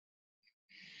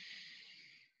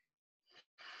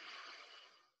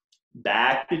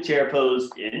 Back to chair pose,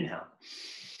 inhale.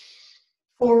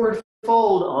 Forward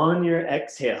fold on your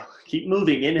exhale. Keep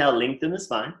moving, inhale, lengthen the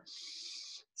spine.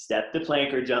 Step to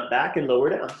plank or jump back and lower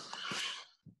down.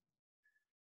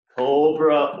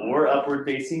 Cobra or upward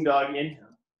facing dog,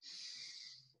 inhale.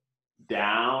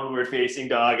 Downward facing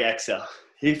dog, exhale.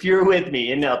 If you're with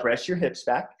me, inhale, press your hips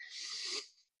back.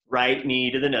 Right knee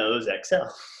to the nose,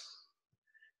 exhale.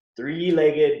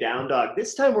 Three-legged down dog.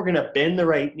 This time we're gonna bend the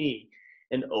right knee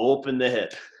and open the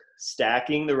hip,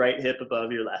 stacking the right hip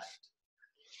above your left.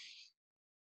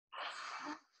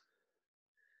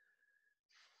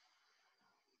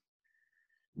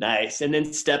 Nice, and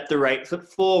then step the right foot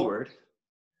forward.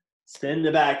 Spin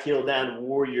the back heel down,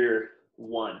 warrior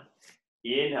one.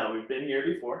 Inhale, we've been here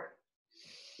before.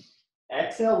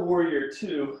 Exhale, warrior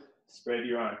two, spread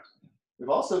your arms. We've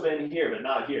also been here, but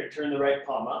not here. Turn the right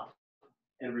palm up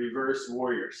and reverse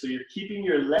warrior. So you're keeping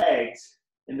your legs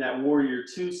in that warrior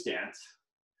two stance.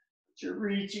 But you're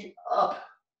reaching up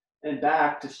and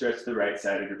back to stretch the right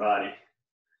side of your body.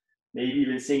 Maybe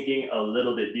even sinking a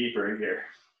little bit deeper here.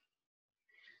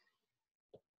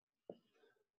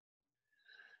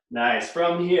 Nice.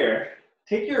 From here,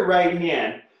 take your right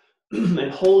hand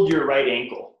and hold your right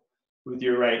ankle with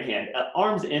your right hand.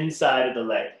 Arms inside of the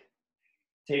leg.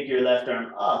 Take your left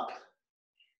arm up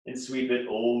and sweep it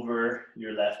over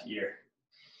your left ear.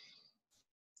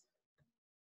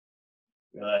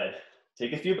 Good.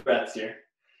 Take a few breaths here.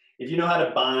 If you know how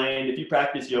to bind, if you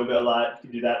practice yoga a lot, you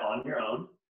can do that on your own.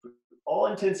 For all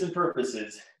intents and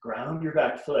purposes, ground your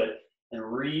back foot and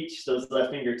reach those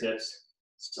left fingertips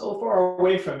so far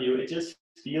away from you, it just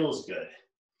feels good.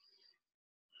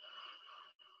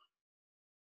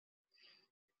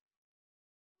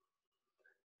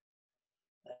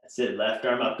 That's it, left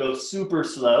arm up, go super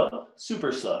slow,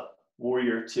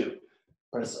 warrior two.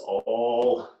 Press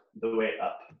all the way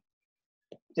up.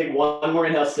 Take one more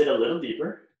inhale, sit a little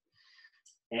deeper,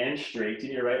 and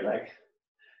straighten your right leg.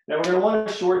 Now we're gonna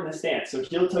wanna shorten the stance, so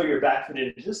heel toe your back foot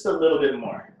in just a little bit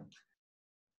more.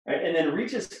 Right, and then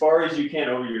reach as far as you can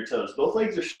over your toes. Both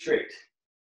legs are straight.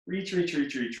 Reach, reach,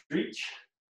 reach, reach, reach.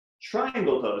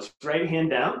 Triangle pose, right hand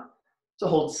down to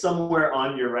hold somewhere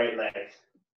on your right leg.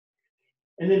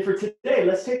 And then for today,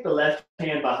 let's take the left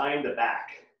hand behind the back.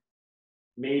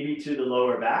 Maybe to the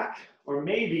lower back, or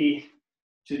maybe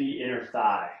to the inner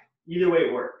thigh. Either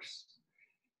way works.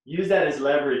 Use that as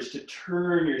leverage to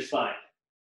turn your spine.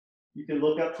 You can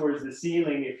look up towards the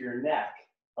ceiling if your neck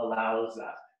allows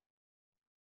that.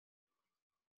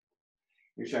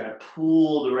 You're trying to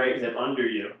pull the right hip under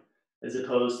you as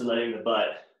opposed to letting the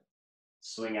butt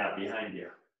swing out behind you.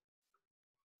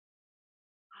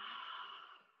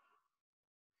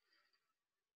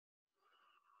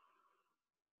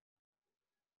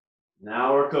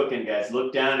 Now we're cooking, guys.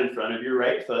 Look down in front of your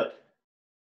right foot,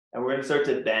 and we're gonna start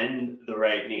to bend the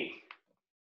right knee.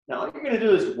 Now all you're gonna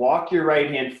do is walk your right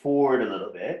hand forward a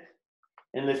little bit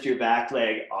and lift your back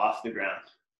leg off the ground.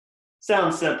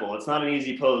 Sounds simple. It's not an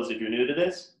easy pose if you're new to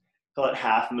this. Call it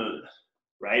half moon.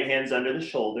 Right hand's under the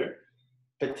shoulder,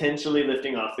 potentially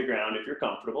lifting off the ground if you're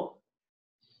comfortable.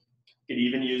 You could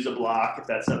even use a block if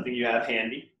that's something you have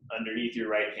handy underneath your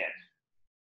right hand.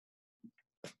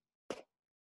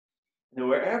 And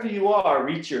wherever you are,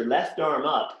 reach your left arm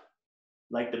up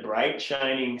like the bright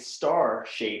shining star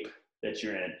shape that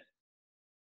you're in.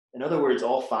 In other words,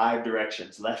 all 5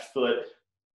 directions: left foot,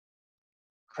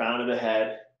 crown of the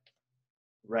head,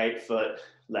 right foot,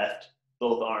 left,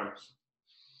 both arms.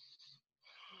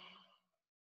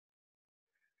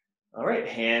 All right,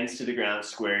 hands to the ground,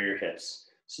 square your hips.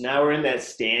 So now we're in that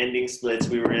standing splits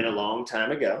we were in a long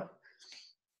time ago.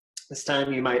 This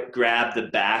time you might grab the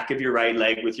back of your right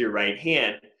leg with your right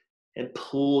hand and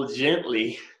pull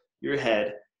gently your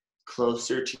head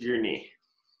closer to your knee.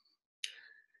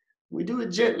 We do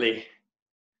it gently.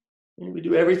 And we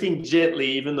do everything gently,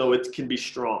 even though it can be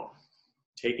strong.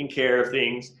 Taking care of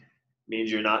things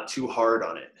means you're not too hard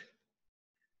on it.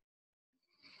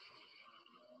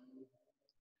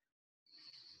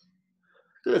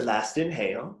 Good, last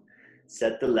inhale.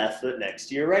 Set the left foot next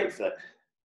to your right foot.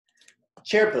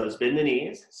 Chair pose, bend the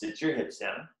knees, sit your hips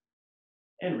down,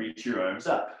 and reach your arms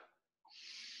up.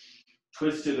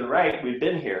 Twist to the right, we've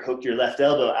been here. Hook your left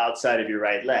elbow outside of your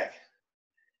right leg.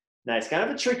 Nice, kind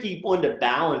of a tricky one to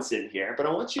balance in here, but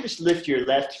I want you to lift your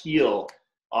left heel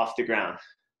off the ground.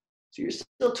 So you're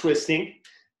still twisting,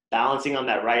 balancing on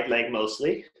that right leg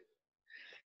mostly.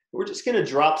 We're just gonna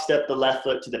drop step the left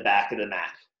foot to the back of the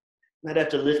mat. You might have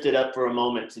to lift it up for a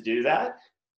moment to do that.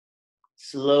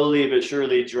 Slowly but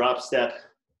surely drop step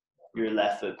your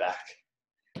left foot back.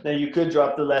 Now you could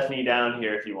drop the left knee down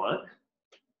here if you want,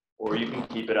 or you can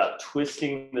keep it up,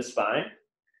 twisting the spine.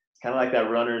 It's kind of like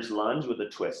that runner's lunge with a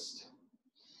twist.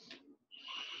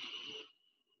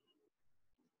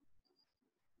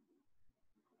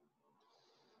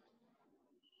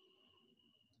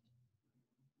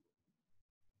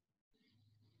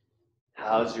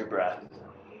 How's your breath?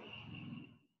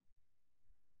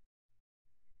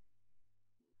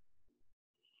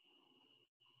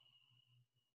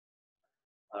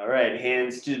 All right,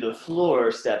 hands to the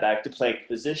floor, step back to plank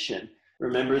position.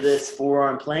 Remember this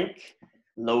forearm plank,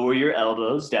 lower your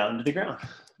elbows down to the ground.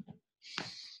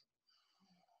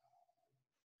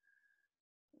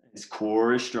 His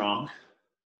core is strong.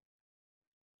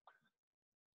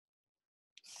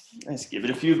 Let's give it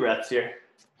a few breaths here.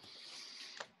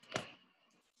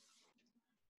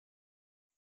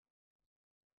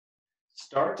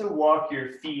 Start to walk your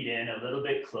feet in a little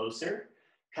bit closer,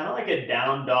 kind of like a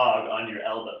down dog on your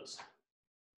elbows.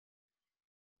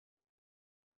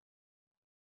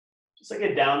 Just like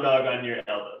a down dog on your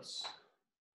elbows.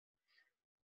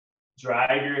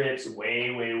 Drive your hips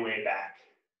way, way, way back.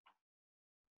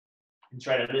 And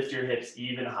try to lift your hips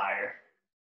even higher.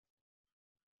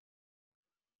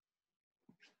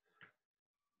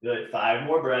 Good, 5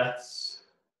 more breaths.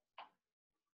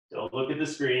 Don't look at the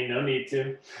screen, no need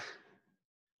to.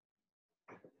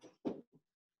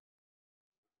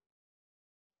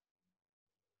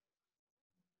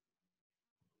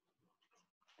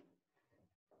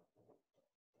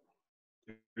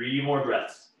 Three more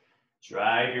breaths.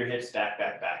 Drive your hips back,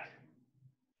 back, back.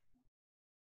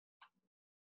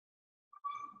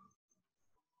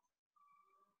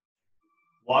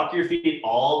 Walk your feet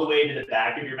all the way to the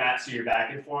back of your mat so you're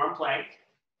back in forearm plank.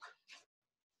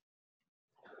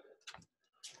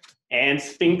 And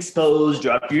Sphinx pose,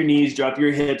 drop your knees, drop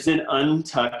your hips, and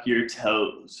untuck your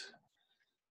toes.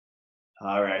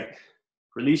 All right,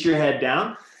 release your head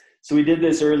down. So we did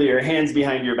this earlier, hands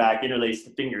behind your back, interlace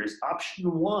the fingers.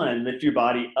 Option 1, lift your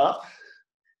body up.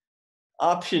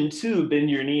 Option 2, bend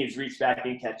your knees, reach back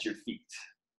and catch your feet.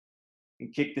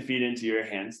 And kick the feet into your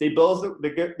hands. They both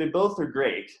are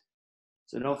great.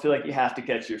 So don't feel like you have to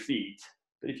catch your feet.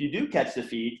 But if you do catch the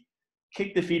feet,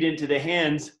 kick the feet into the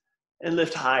hands and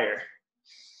lift higher.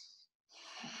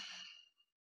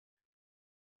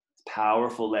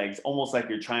 Powerful legs, almost like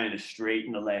you're trying to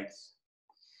straighten the legs.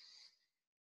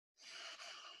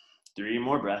 3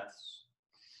 more breaths.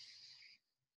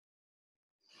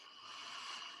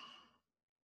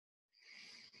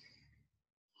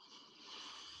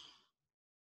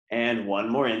 And 1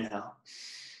 more inhale.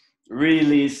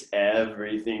 Release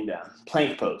everything down.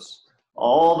 Plank pose.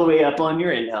 All the way up on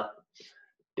your inhale.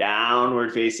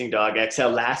 Downward facing dog. Exhale,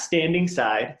 last standing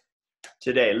side.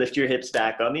 Today, lift your hips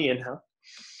back on the inhale.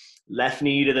 Left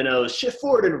knee to the nose. Shift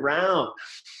forward and round.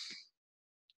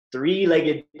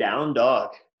 3-legged down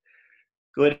dog.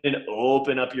 Go ahead and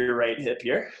open up your right hip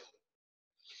here.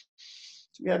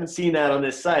 So we haven't seen that on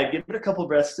this side. Give it a couple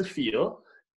breaths to feel.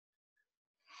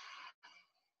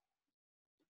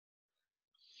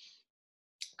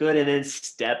 Good, and then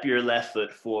step your left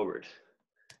foot forward.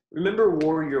 Remember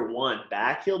warrior 1,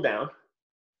 back heel down.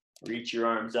 Reach your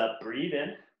arms up, breathe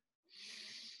in.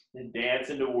 And dance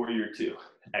into warrior 2.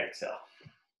 Exhale.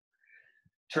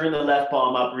 Turn the left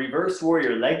palm up, reverse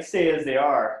warrior. Legs stay as they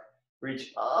are.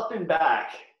 Reach up and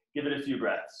back. Give it a few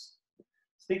breaths.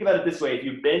 So think about it this way. If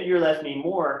you bend your left knee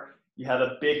more, you have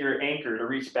a bigger anchor to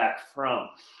reach back from.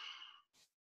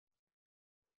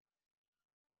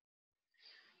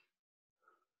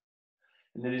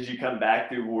 And then as you come back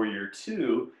through warrior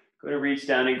 2, go to reach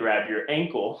down and grab your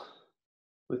ankle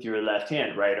with your left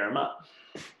hand, right arm up.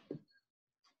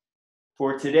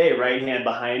 For today, right hand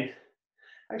behind.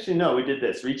 Actually, no, we did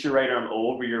this. Reach your right arm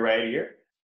over your right ear,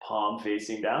 palm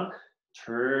facing down.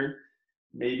 Turn,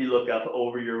 maybe look up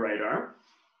over your right arm.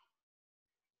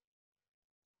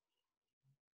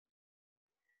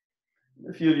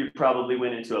 A few of you probably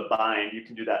went into a bind. You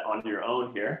can do that on your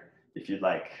own here if you'd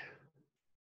like.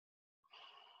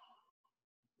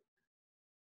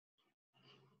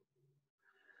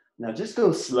 Now just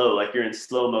go slow, like you're in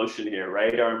slow motion here.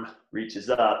 Right arm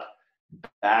reaches up,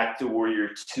 back to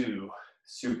warrior 2,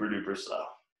 super duper slow.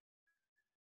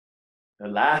 The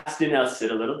last inhale,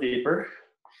 sit a little deeper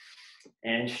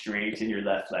and straighten your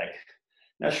left leg.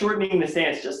 Now shortening the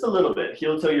stance just a little bit.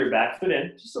 Heel toe your back foot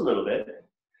in, just a little bit.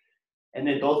 And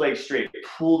then both legs straight.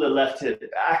 Pull the left hip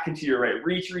back into your right.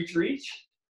 Reach, reach, reach.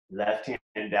 Left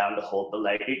hand down to hold the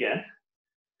leg again.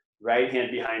 Right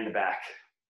hand behind the back.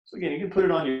 So again, you can put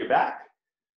it on your back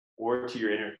or to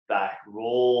your inner thigh.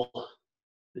 Roll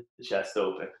the chest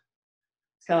open.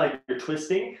 It's kind of like you're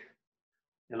twisting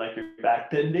and like your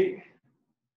back bending.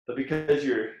 But because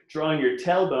you're drawing your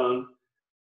tailbone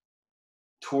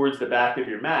towards the back of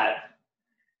your mat,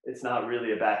 it's not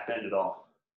really a back bend at all.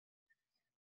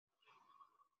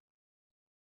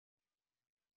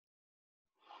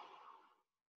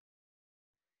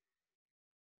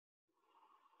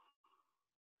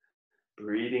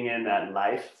 Breathing in that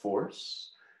life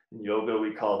force. In yoga,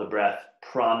 we call the breath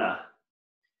prana.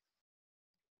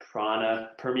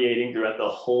 Prana permeating throughout the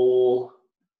whole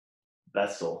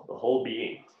vessel, the whole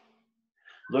being.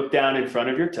 Look down in front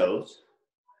of your toes.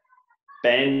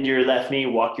 Bend your left knee,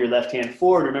 walk your left hand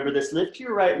forward. Remember this, lift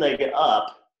your right leg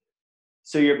up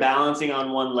so you're balancing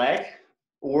on one leg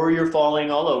or you're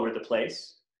falling all over the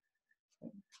place.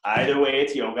 Either way,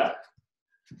 it's yoga.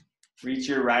 Reach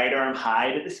your right arm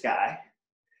high to the sky.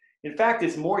 In fact,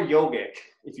 it's more yogic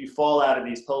if you fall out of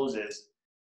these poses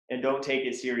and don't take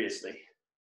it seriously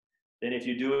than if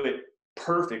you do it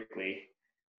perfectly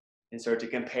and start to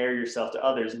compare yourself to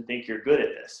others and think you're good at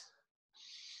this.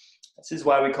 This is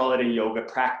why we call it a yoga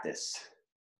practice.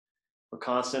 We're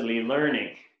constantly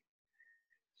learning.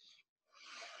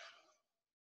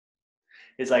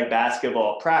 It's like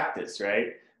basketball practice, right?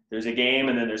 There's a game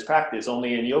and then there's practice.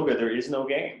 Only in yoga, there is no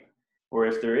game. Or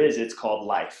if there is, it's called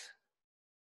life.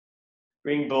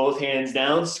 Bring both hands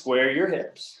down, square your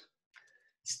hips.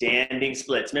 Standing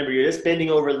splits. Remember, you're just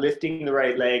bending over, lifting the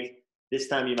right leg. This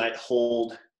time you might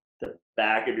hold the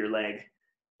back of your leg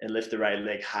and lift the right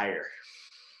leg higher.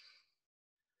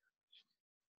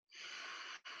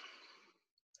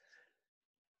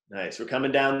 Nice. We're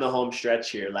coming down the home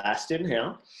stretch here. Last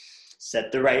inhale.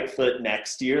 Set the right foot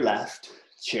next to your left.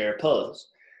 Chair pose.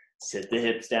 Sit the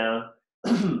hips down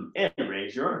and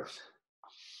raise your arms.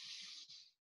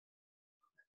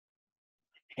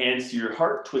 Hands to your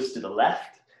heart, twist to the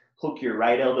left. Hook your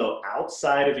right elbow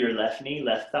outside of your left knee,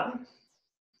 left thigh.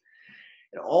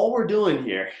 And all we're doing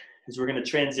here is we're going to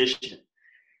transition.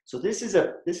 So this is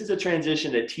a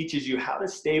transition that teaches you how to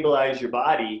stabilize your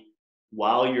body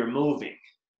while you're moving.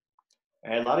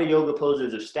 All right, a lot of yoga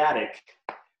poses are static.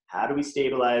 How do we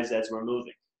stabilize as we're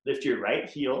moving? Lift your right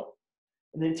heel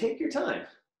and then take your time.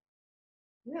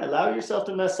 Yeah, allow yourself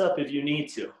to mess up if you need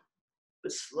to.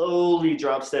 But slowly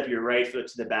drop step your right foot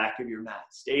to the back of your mat,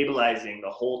 stabilizing the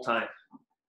whole time.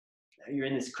 Now you're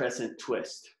in this crescent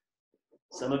twist.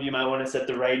 Some of you might want to set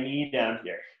the right knee down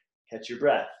here. Catch your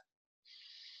breath.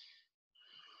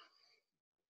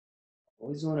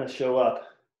 Always want to show up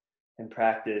and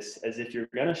practice as if you're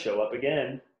going to show up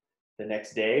again the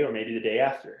next day or maybe the day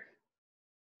after.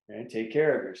 And take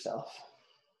care of yourself.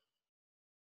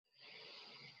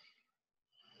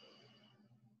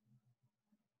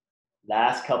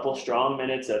 Last couple strong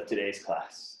minutes of today's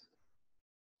class.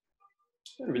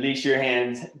 Release your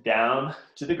hands down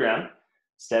to the ground.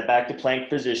 Step back to plank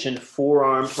position,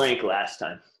 forearm plank last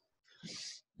time.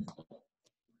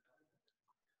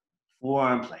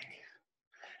 Forearm plank.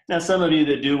 Now, some of you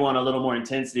that do want a little more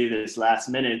intensity this last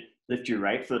minute, lift your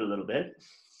right foot a little bit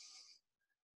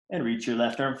and reach your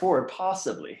left arm forward,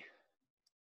 possibly.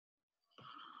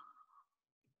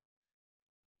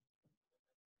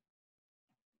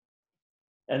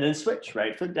 And then switch,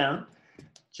 right foot down.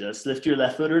 Just lift your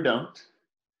left foot or don't.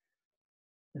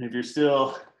 And if you're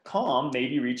still calm,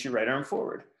 maybe reach your right arm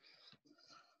forward.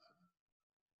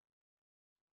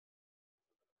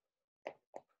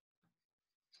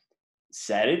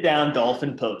 Set it down,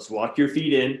 dolphin pose. Walk your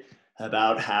feet in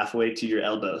about halfway to your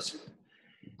elbows.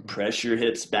 Press your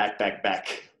hips back, back,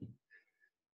 back.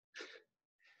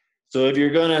 So if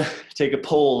you're gonna take a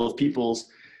poll of people's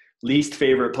least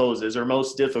favorite poses or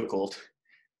most difficult,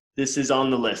 this is on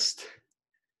the list.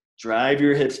 Drive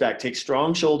your hips back. Take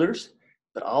strong shoulders,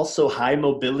 but also high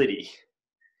mobility.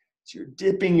 So you're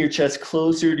dipping your chest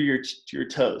closer to your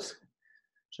toes.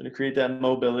 Trying to create that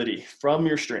mobility from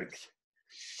your strength.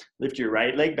 Lift your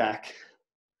right leg back.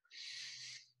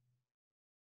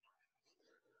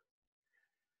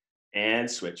 And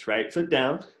switch. Right foot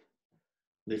down.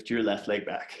 Lift your left leg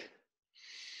back.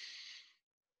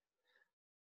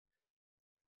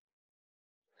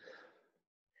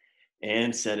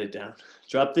 And set it down.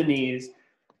 Drop the knees.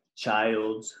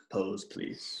 Child's pose,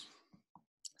 please.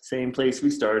 Same place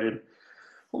we started.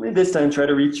 Only this time, try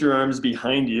to reach your arms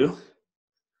behind you.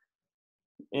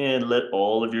 And let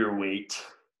all of your weight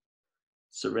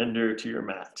surrender to your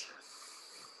mat.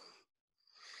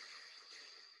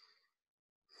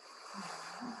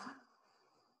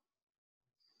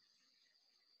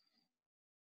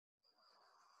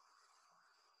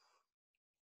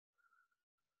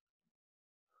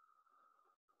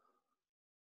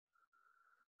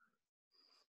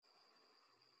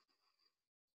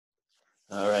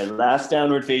 All right, last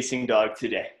downward facing dog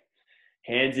today.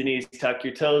 Hands and knees, tuck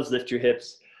your toes, lift your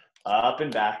hips up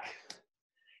and back.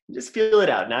 Just feel it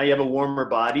out. Now you have a warmer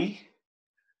body.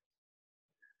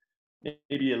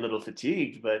 Maybe a little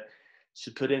fatigued, but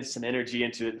should put in some energy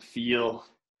into it and feel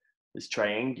this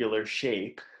triangular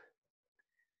shape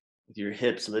with your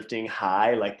hips lifting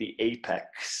high like the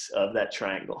apex of that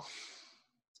triangle.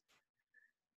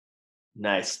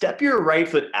 Nice. Step your right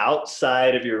foot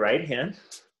outside of your right hand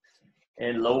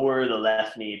and lower the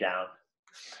left knee down.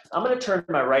 I'm going to turn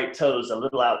my right toes a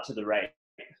little out to the right,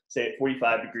 say at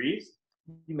 45 degrees.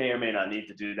 You may or may not need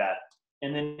to do that.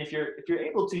 And then if you're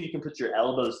able to, you can put your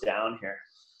elbows down here.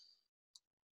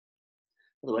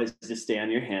 Otherwise, just stay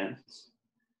on your hands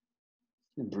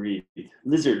and breathe.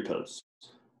 Lizard pose.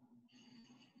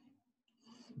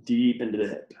 deep into the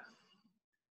hip.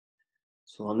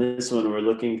 So on this one, we're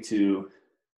looking to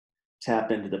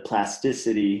tap into the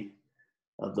plasticity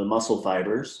of the muscle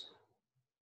fibers,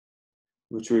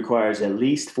 which requires at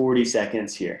least 40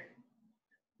 seconds here.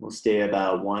 We'll stay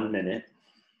about 1 minute.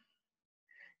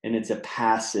 And it's a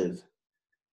passive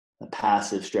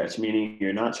stretch, meaning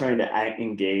you're not trying to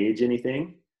engage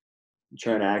anything. You're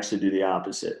trying to actually do the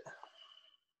opposite.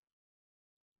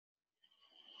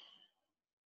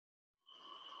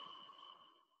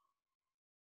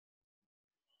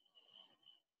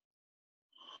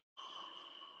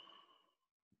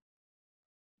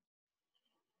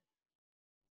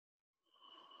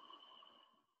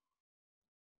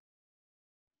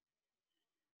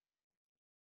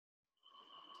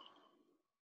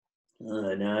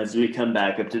 Now as we come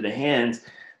back up to the hands,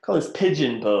 call this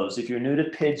pigeon pose. If you're new to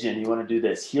pigeon, you want to do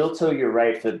this. Heel toe your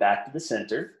right foot back to the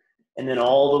center, and then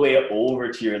all the way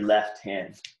over to your left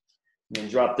hand. And then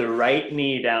drop the right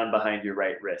knee down behind your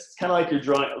right wrist. It's kind of like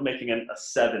you're making a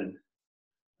seven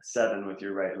with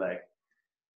your right leg.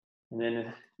 And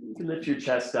then you can lift your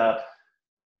chest up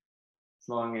as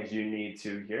long as you need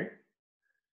to here.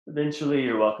 Eventually,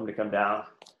 you're welcome to come down,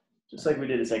 just like we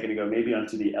did a second ago, maybe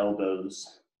onto the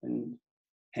elbows and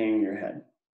hang your head.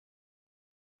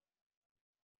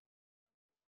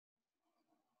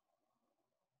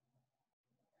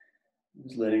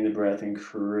 Just letting the breath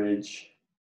encourage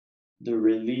the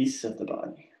release of the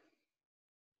body.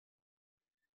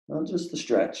 Not just the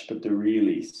stretch, but the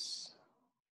release.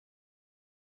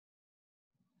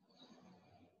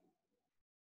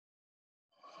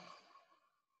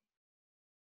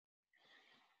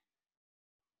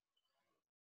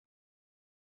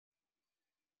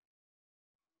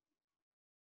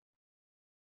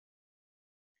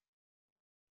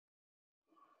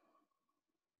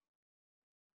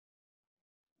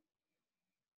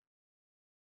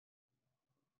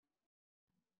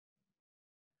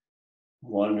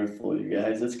 Wonderful, you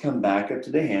guys. Let's come back up to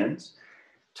the hands.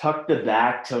 Tuck the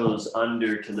back toes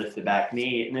under to lift the back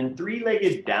knee. And then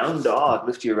three-legged down dog.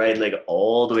 Lift your right leg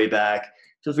all the way back.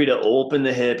 Feel free to open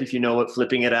the hip. If you know what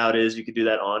flipping it out is, you could do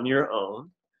that on your own.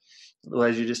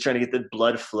 Otherwise, you're just trying to get the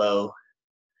blood flow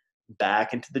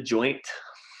back into the joint.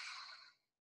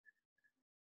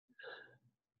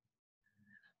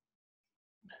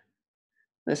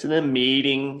 Nice, and then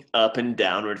meeting up and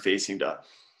downward facing dog.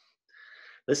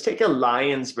 Let's take a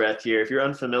lion's breath here. If you're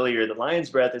unfamiliar, the lion's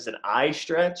breath is an eye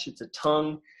stretch. It's a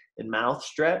tongue and mouth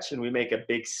stretch, and we make a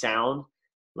big sound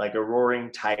like a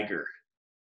roaring tiger.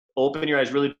 Open your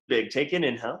eyes really big. Take an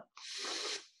inhale.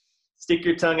 Stick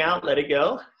your tongue out, let it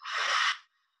go.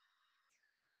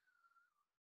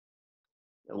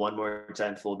 And one more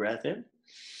time, full breath in.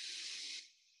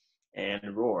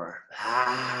 And roar.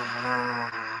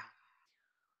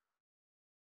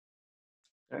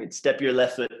 All right, step your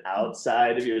left foot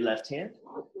outside of your left hand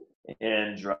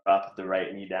and drop the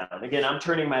right knee down. Again, I'm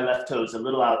turning my left toes a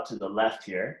little out to the left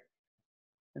here.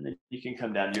 And then you can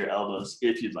come down to your elbows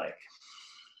if you'd like.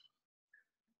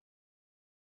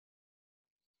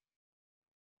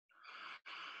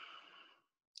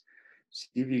 See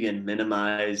if you can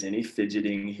minimize any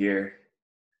fidgeting here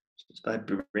just by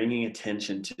bringing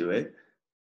attention to it.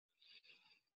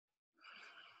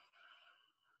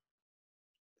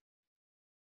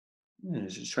 And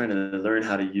just trying to learn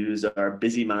how to use our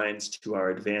busy minds to our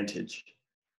advantage.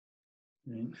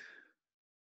 Right?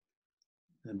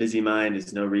 A busy mind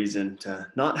is no reason to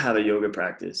not have a yoga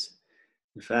practice.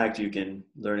 In fact, you can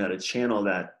learn how to channel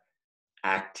that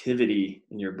activity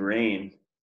in your brain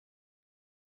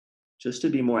just to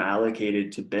be more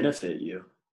allocated to benefit you.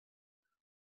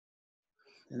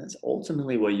 And that's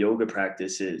ultimately what yoga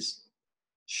practice is.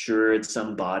 Sure, it's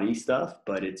some body stuff,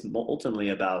 but it's ultimately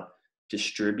about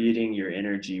distributing your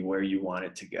energy where you want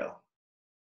it to go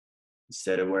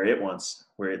instead of where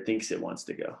it thinks it wants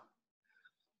to go.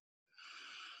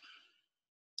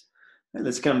 And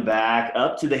let's come back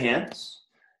up to the hands.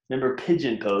 Remember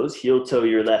pigeon pose, heel toe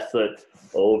your left foot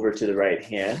over to the right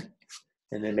hand.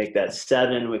 And then make that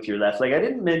 7 with your left leg. I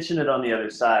didn't mention it on the other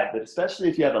side, but especially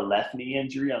if you have a left knee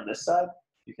injury on this side,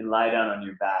 you can lie down on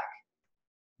your back,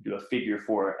 do a figure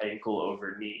 4 ankle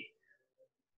over knee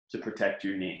to protect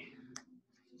your knee.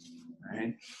 All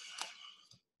right.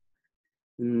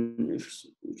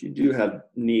 If you do have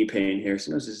knee pain here,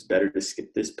 sometimes it's better to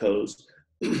skip this pose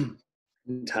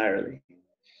entirely.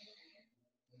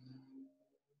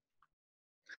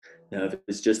 Now, if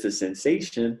it's just a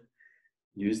sensation,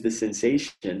 use the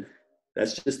sensation.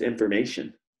 That's just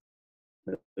information.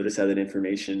 Notice how that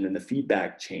information and the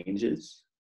feedback changes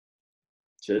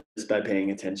just by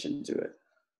paying attention to it.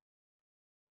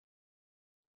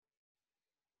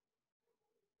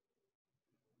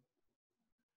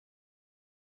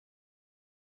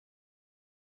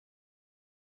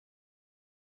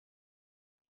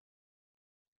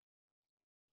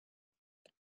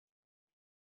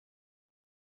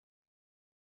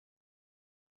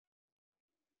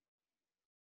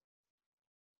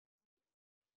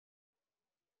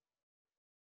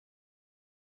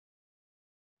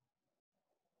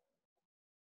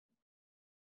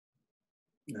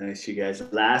 Nice, you guys.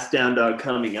 Last down dog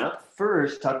coming up.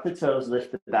 First, tuck the toes,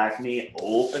 lift the back knee,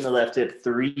 open the left hip,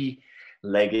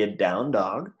 three-legged down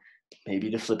dog.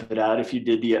 Maybe to flip it out if you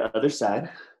did the other side.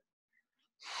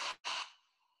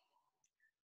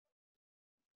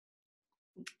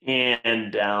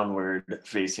 And downward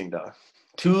facing dog.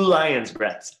 2 lion's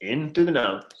breaths in through the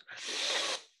nose.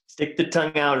 Stick the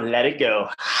tongue out, let it go.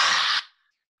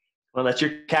 Well, let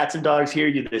your cats and dogs hear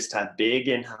you this time. Big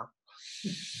inhale.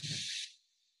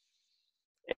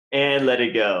 And let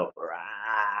it go.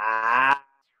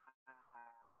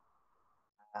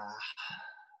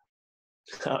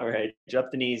 All right,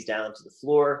 drop the knees down to the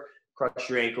floor, cross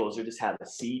your ankles, or just have a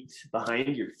seat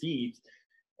behind your feet,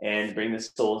 and bring the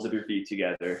soles of your feet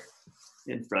together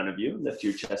in front of you. Lift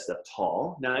your chest up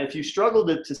tall. Now, if you struggle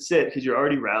to sit because you're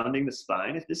already rounding the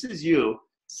spine, if this is you,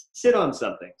 sit on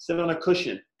something. Sit on a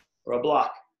cushion or a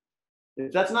block.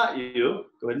 If that's not you,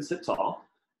 go ahead and sit tall.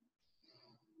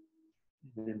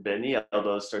 And then bend the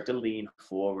elbows, start to lean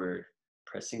forward,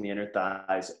 pressing the inner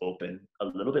thighs open a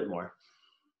little bit more.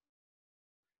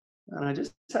 And I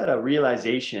just had a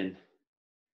realization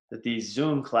that these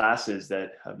Zoom classes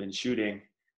that I've been shooting,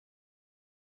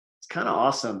 it's kind of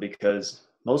awesome because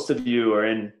most of you are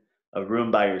in a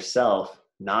room by yourself,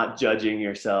 not judging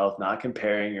yourself, not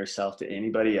comparing yourself to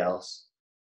anybody else.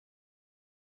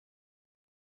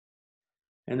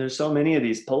 And there's so many of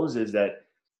these poses that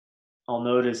I'll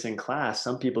notice in class,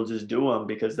 some people just do them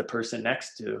because the person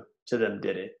next to them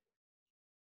did it.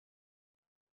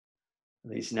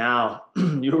 At least now,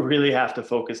 you really have to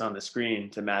focus on the screen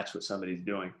to match what somebody's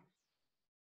doing.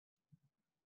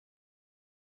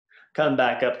 Come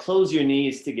back up, close your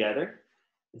knees together,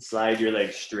 and slide your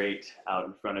legs straight out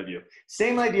in front of you.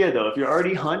 Same idea though, if you're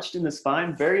already hunched in the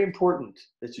spine, very important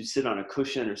that you sit on a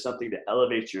cushion or something to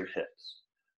elevate your hips.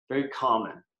 Very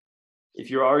common. If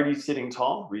you're already sitting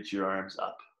tall, reach your arms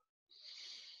up.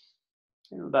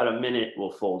 In about a minute,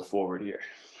 we'll fold forward here.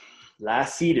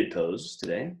 Last seated pose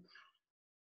today.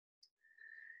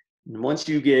 And once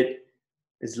you get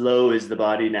as low as the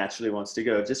body naturally wants to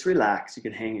go, just relax. You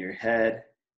can hang your head.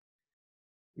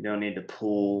 You don't need to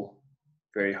pull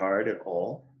very hard at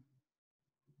all.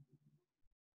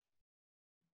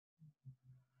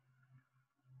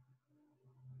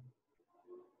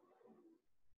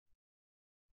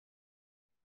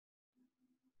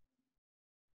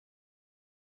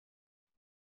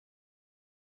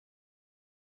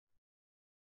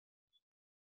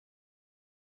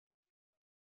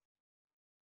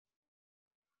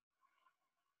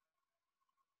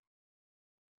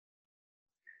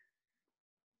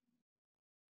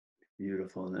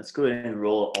 Beautiful. And let's go ahead and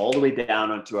roll all the way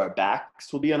down onto our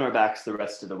backs. We'll be on our backs the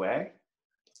rest of the way.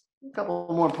 A couple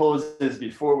more poses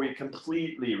before we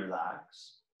completely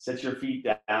relax. Set your feet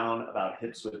down about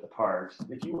hips width apart.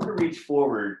 If you were to reach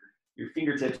forward, your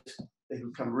fingertips, they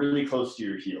can come really close to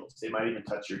your heels. They might even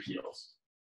touch your heels.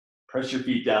 Press your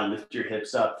feet down, lift your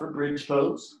hips up for bridge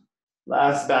pose.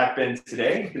 Last back bend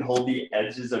today. You can hold the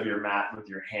edges of your mat with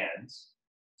your hands.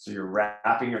 So you're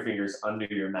wrapping your fingers under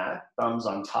your mat, thumbs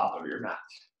on top of your mat.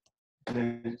 And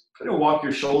then kind of walk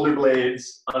your shoulder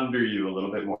blades under you a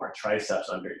little bit more, triceps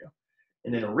under you.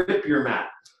 And then rip your mat,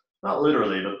 not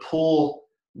literally, but pull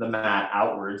the mat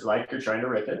outwards like you're trying to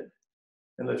rip it,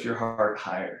 and lift your heart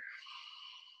higher.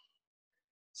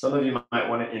 Some of you might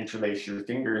want to interlace your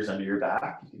fingers under your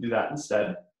back. You can do that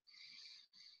instead.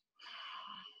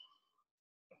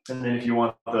 And then if you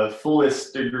want the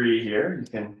fullest degree here, you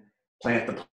can plant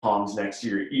the palms next to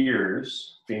your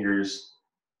ears. Fingers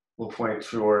will point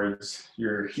towards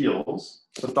your heels,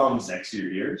 the thumbs next to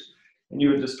your ears. And you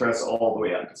would just press all the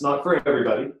way up. It's not for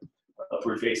everybody,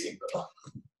 upward facing though.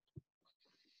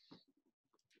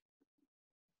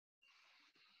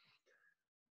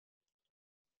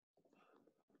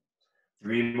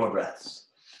 Three more breaths.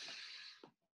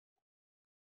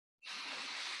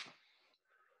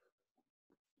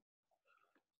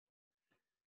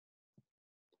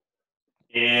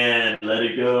 And let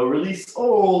it go. Release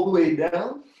all the way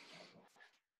down.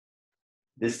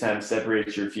 This time,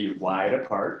 separate your feet wide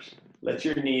apart. Let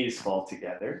your knees fall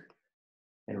together.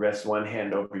 And rest one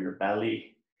hand over your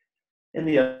belly and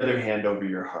the other hand over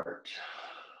your heart.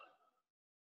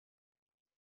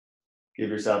 Give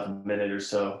yourself a minute or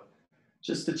so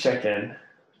just to check in.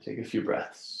 Take a few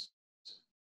breaths.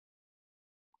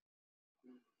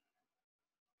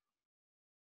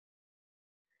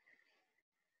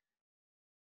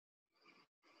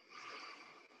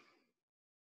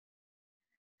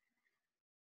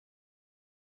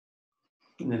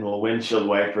 And then we'll windshield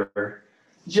wiper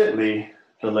gently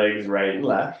the legs right and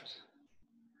left,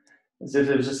 as if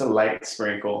it was just a light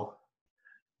sprinkle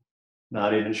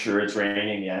Not even sure it's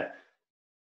raining yet.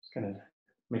 Just kind of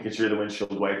making sure the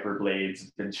windshield wiper blades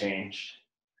have been changed.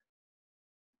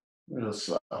 Real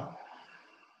slow.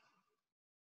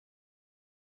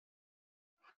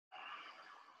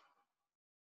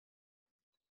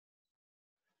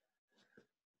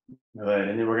 Good,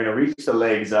 and then we're gonna reach the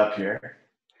legs up here.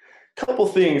 Couple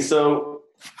things. So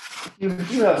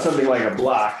if you have something like a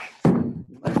block, you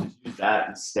might just use that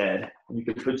instead. You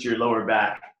could put your lower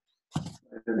back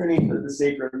underneath the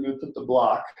sacrum. You would put the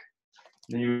block,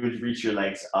 and then you would reach your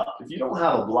legs up. If you don't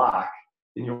have a block,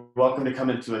 then you're welcome to come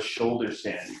into a shoulder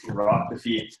stand. You can rock the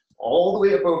feet all the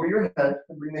way up over your head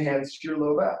and bring the hands to your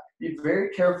low back. Be very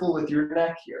careful with your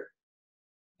neck here.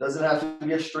 Doesn't have to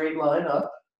be a straight line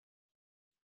up.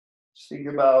 Just think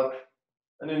about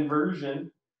an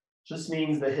inversion. Just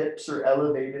means the hips are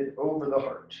elevated over the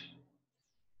heart.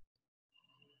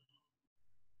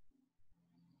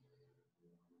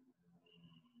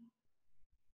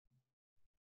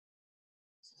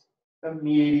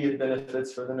 Immediate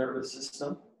benefits for the nervous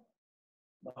system.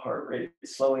 The heart rate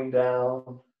is slowing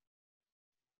down.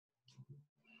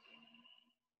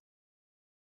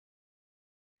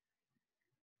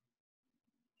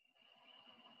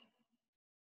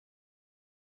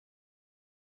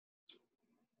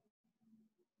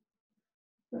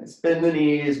 Nice. Bend the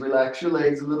knees, relax your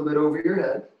legs a little bit over your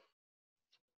head.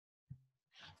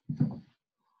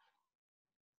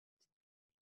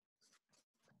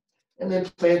 And then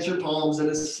plant your palms in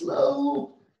as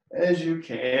slow as you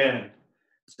can.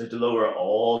 Start to lower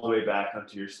all the way back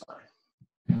onto your spine.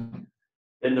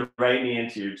 Bend the right knee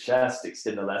into your chest,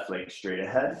 extend the left leg straight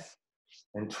ahead,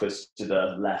 and twist to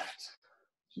the left.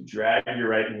 So drag your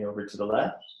right knee over to the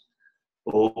left,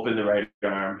 open the right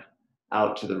arm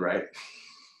out to the right.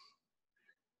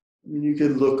 And you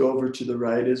can look over to the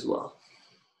right as well.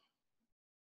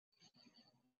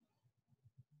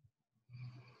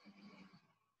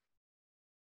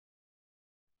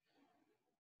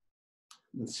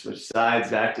 Let's switch sides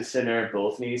back to center.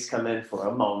 Both knees come in for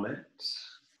a moment.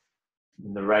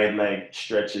 And the right leg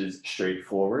stretches straight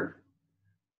forward.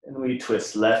 And we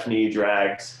twist left knee,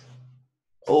 drags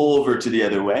over to the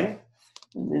other way.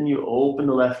 And then you open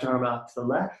the left arm out to the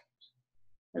left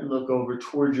and look over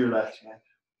towards your left hand.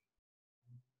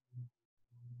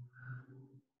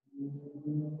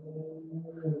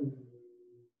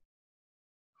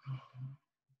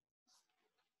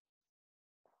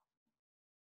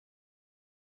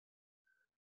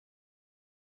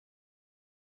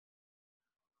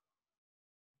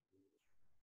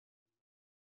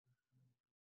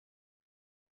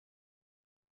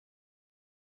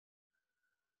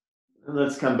 And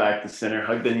let's come back to center.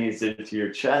 Hug the knees into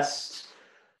your chest.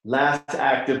 Last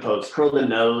active pose. Curl the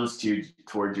nose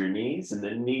towards your knees and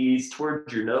the knees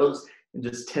towards your nose and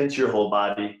just tense your whole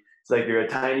body. It's like you're a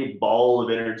tiny ball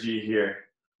of energy here.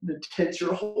 And tense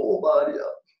your whole body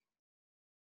up.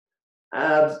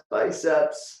 Abs,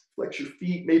 biceps, flex your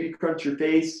feet, maybe crunch your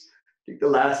face. Take the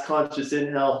last conscious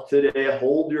inhale today.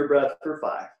 Hold your breath for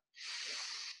 5,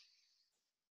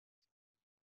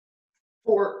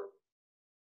 4,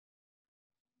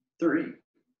 3,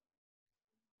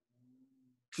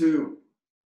 2,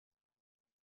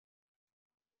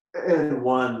 and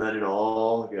 1. Let it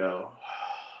all go.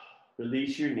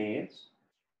 Release your knees.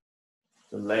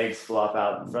 The legs flop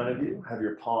out in front of you. Have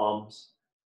your palms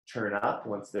turn up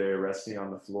once they're resting on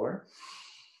the floor.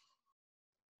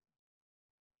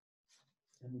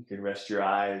 And you can rest your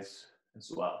eyes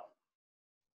as well.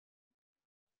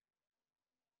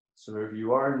 So if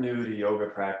you are new to yoga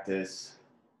practice,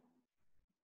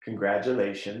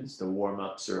 congratulations, the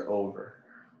warm-ups are over.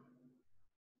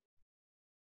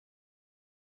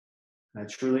 I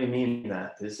truly mean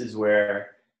that. This is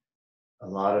where a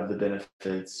lot of the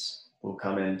benefits will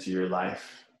come into your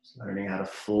life. Learning how to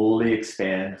fully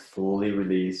expand, fully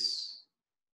release.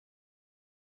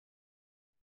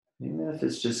 Even if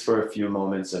it's just for a few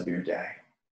moments of your day.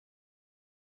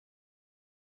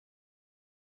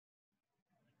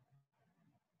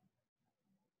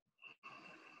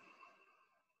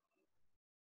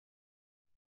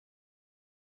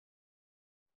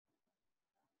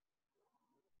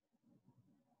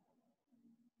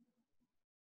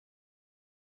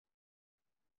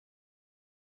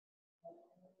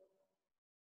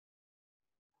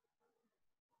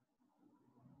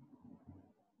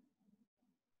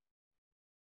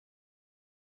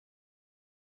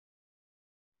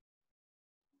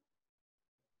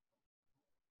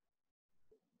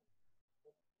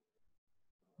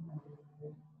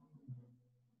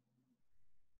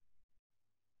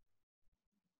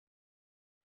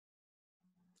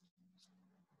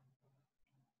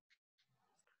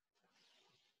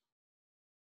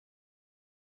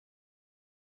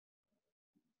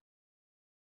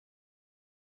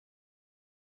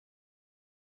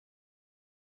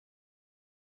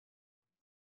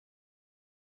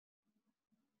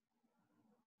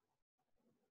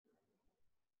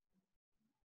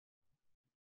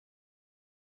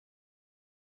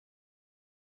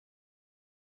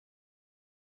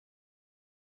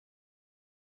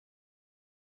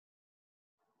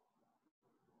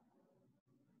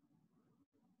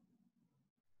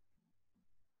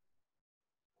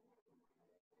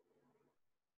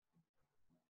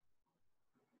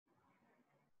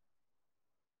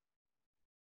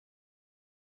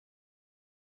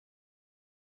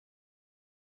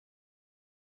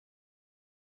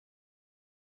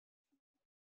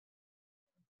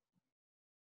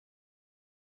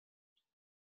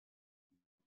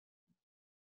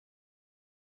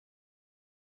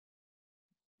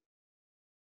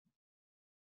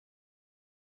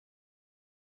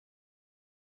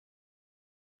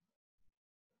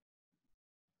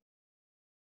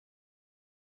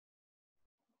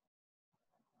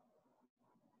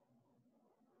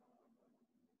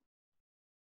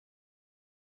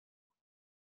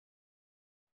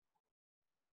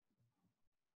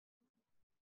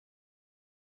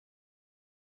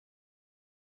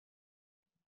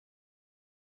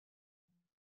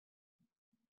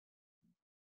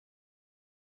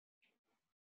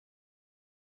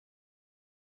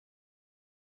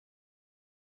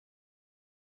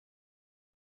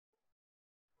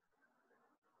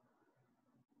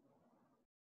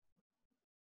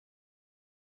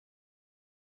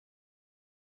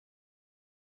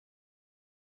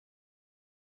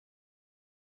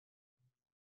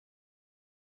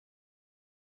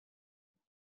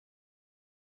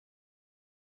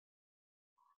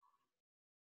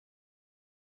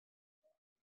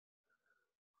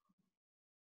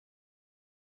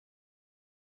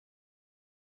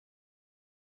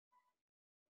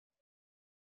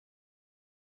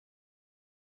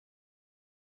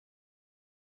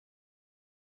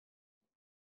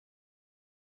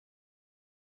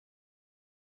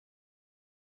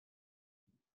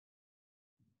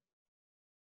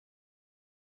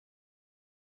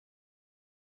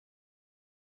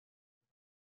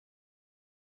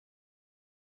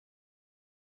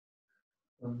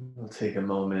 We'll take a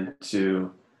moment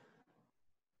to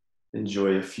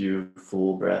enjoy a few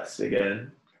full breaths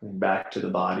again, coming back to the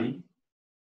body.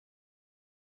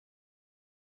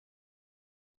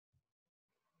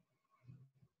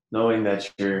 Knowing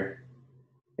that your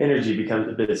energy becomes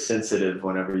a bit sensitive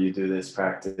whenever you do this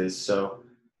practice. So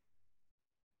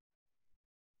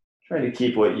try to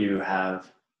keep what you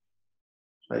have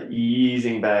by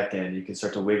easing back in. You can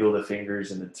start to wiggle the fingers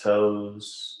and the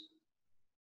toes.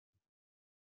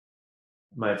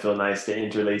 It might feel nice to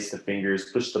interlace the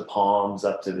fingers, push the palms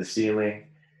up to the ceiling,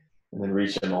 and then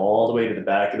reach them all the way to the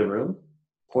back of the room.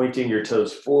 Pointing your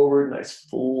toes forward, nice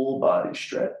full body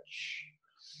stretch.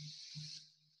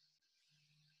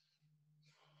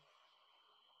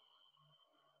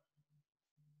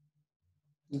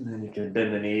 And then you can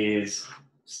bend the knees,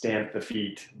 stamp the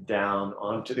feet down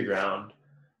onto the ground,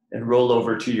 and roll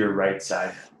over to your right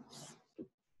side.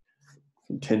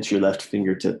 Tense your left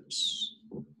fingertips.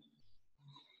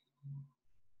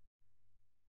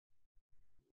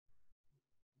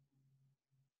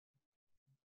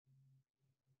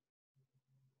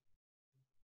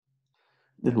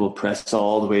 Then we'll press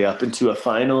all the way up into a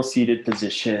final seated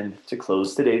position to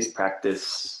close today's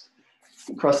practice.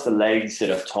 Cross the legs, sit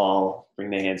up tall,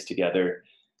 bring the hands together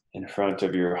in front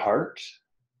of your heart,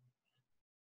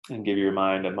 and give your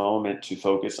mind a moment to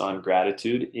focus on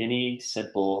gratitude. Any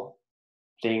simple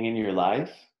thing in your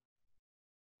life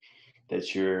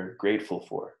that you're grateful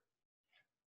for.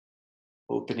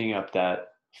 Opening up that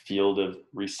field of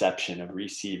reception, of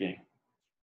receiving.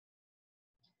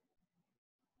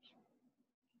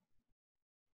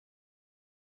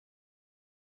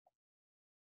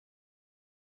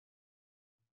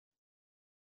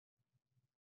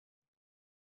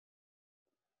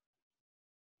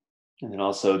 And then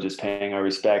also just paying our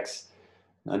respects,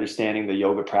 understanding the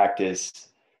yoga practice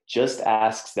just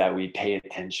asks that we pay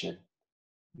attention.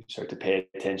 We start to pay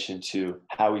attention to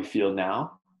how we feel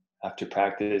now after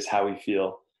practice, how we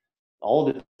feel all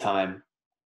the time.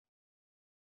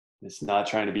 It's not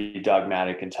trying to be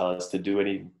dogmatic and tell us to do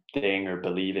anything or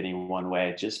believe any one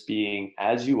way, just being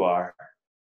as you are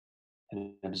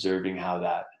and observing how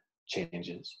that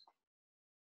changes.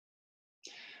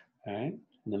 All right.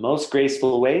 In the most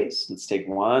graceful ways, let's take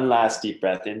one last deep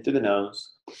breath in through the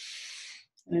nose.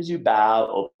 And as you bow,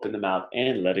 open the mouth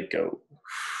and let it go.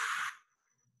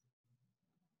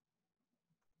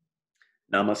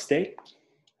 Namaste.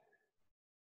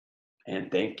 And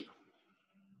thank you.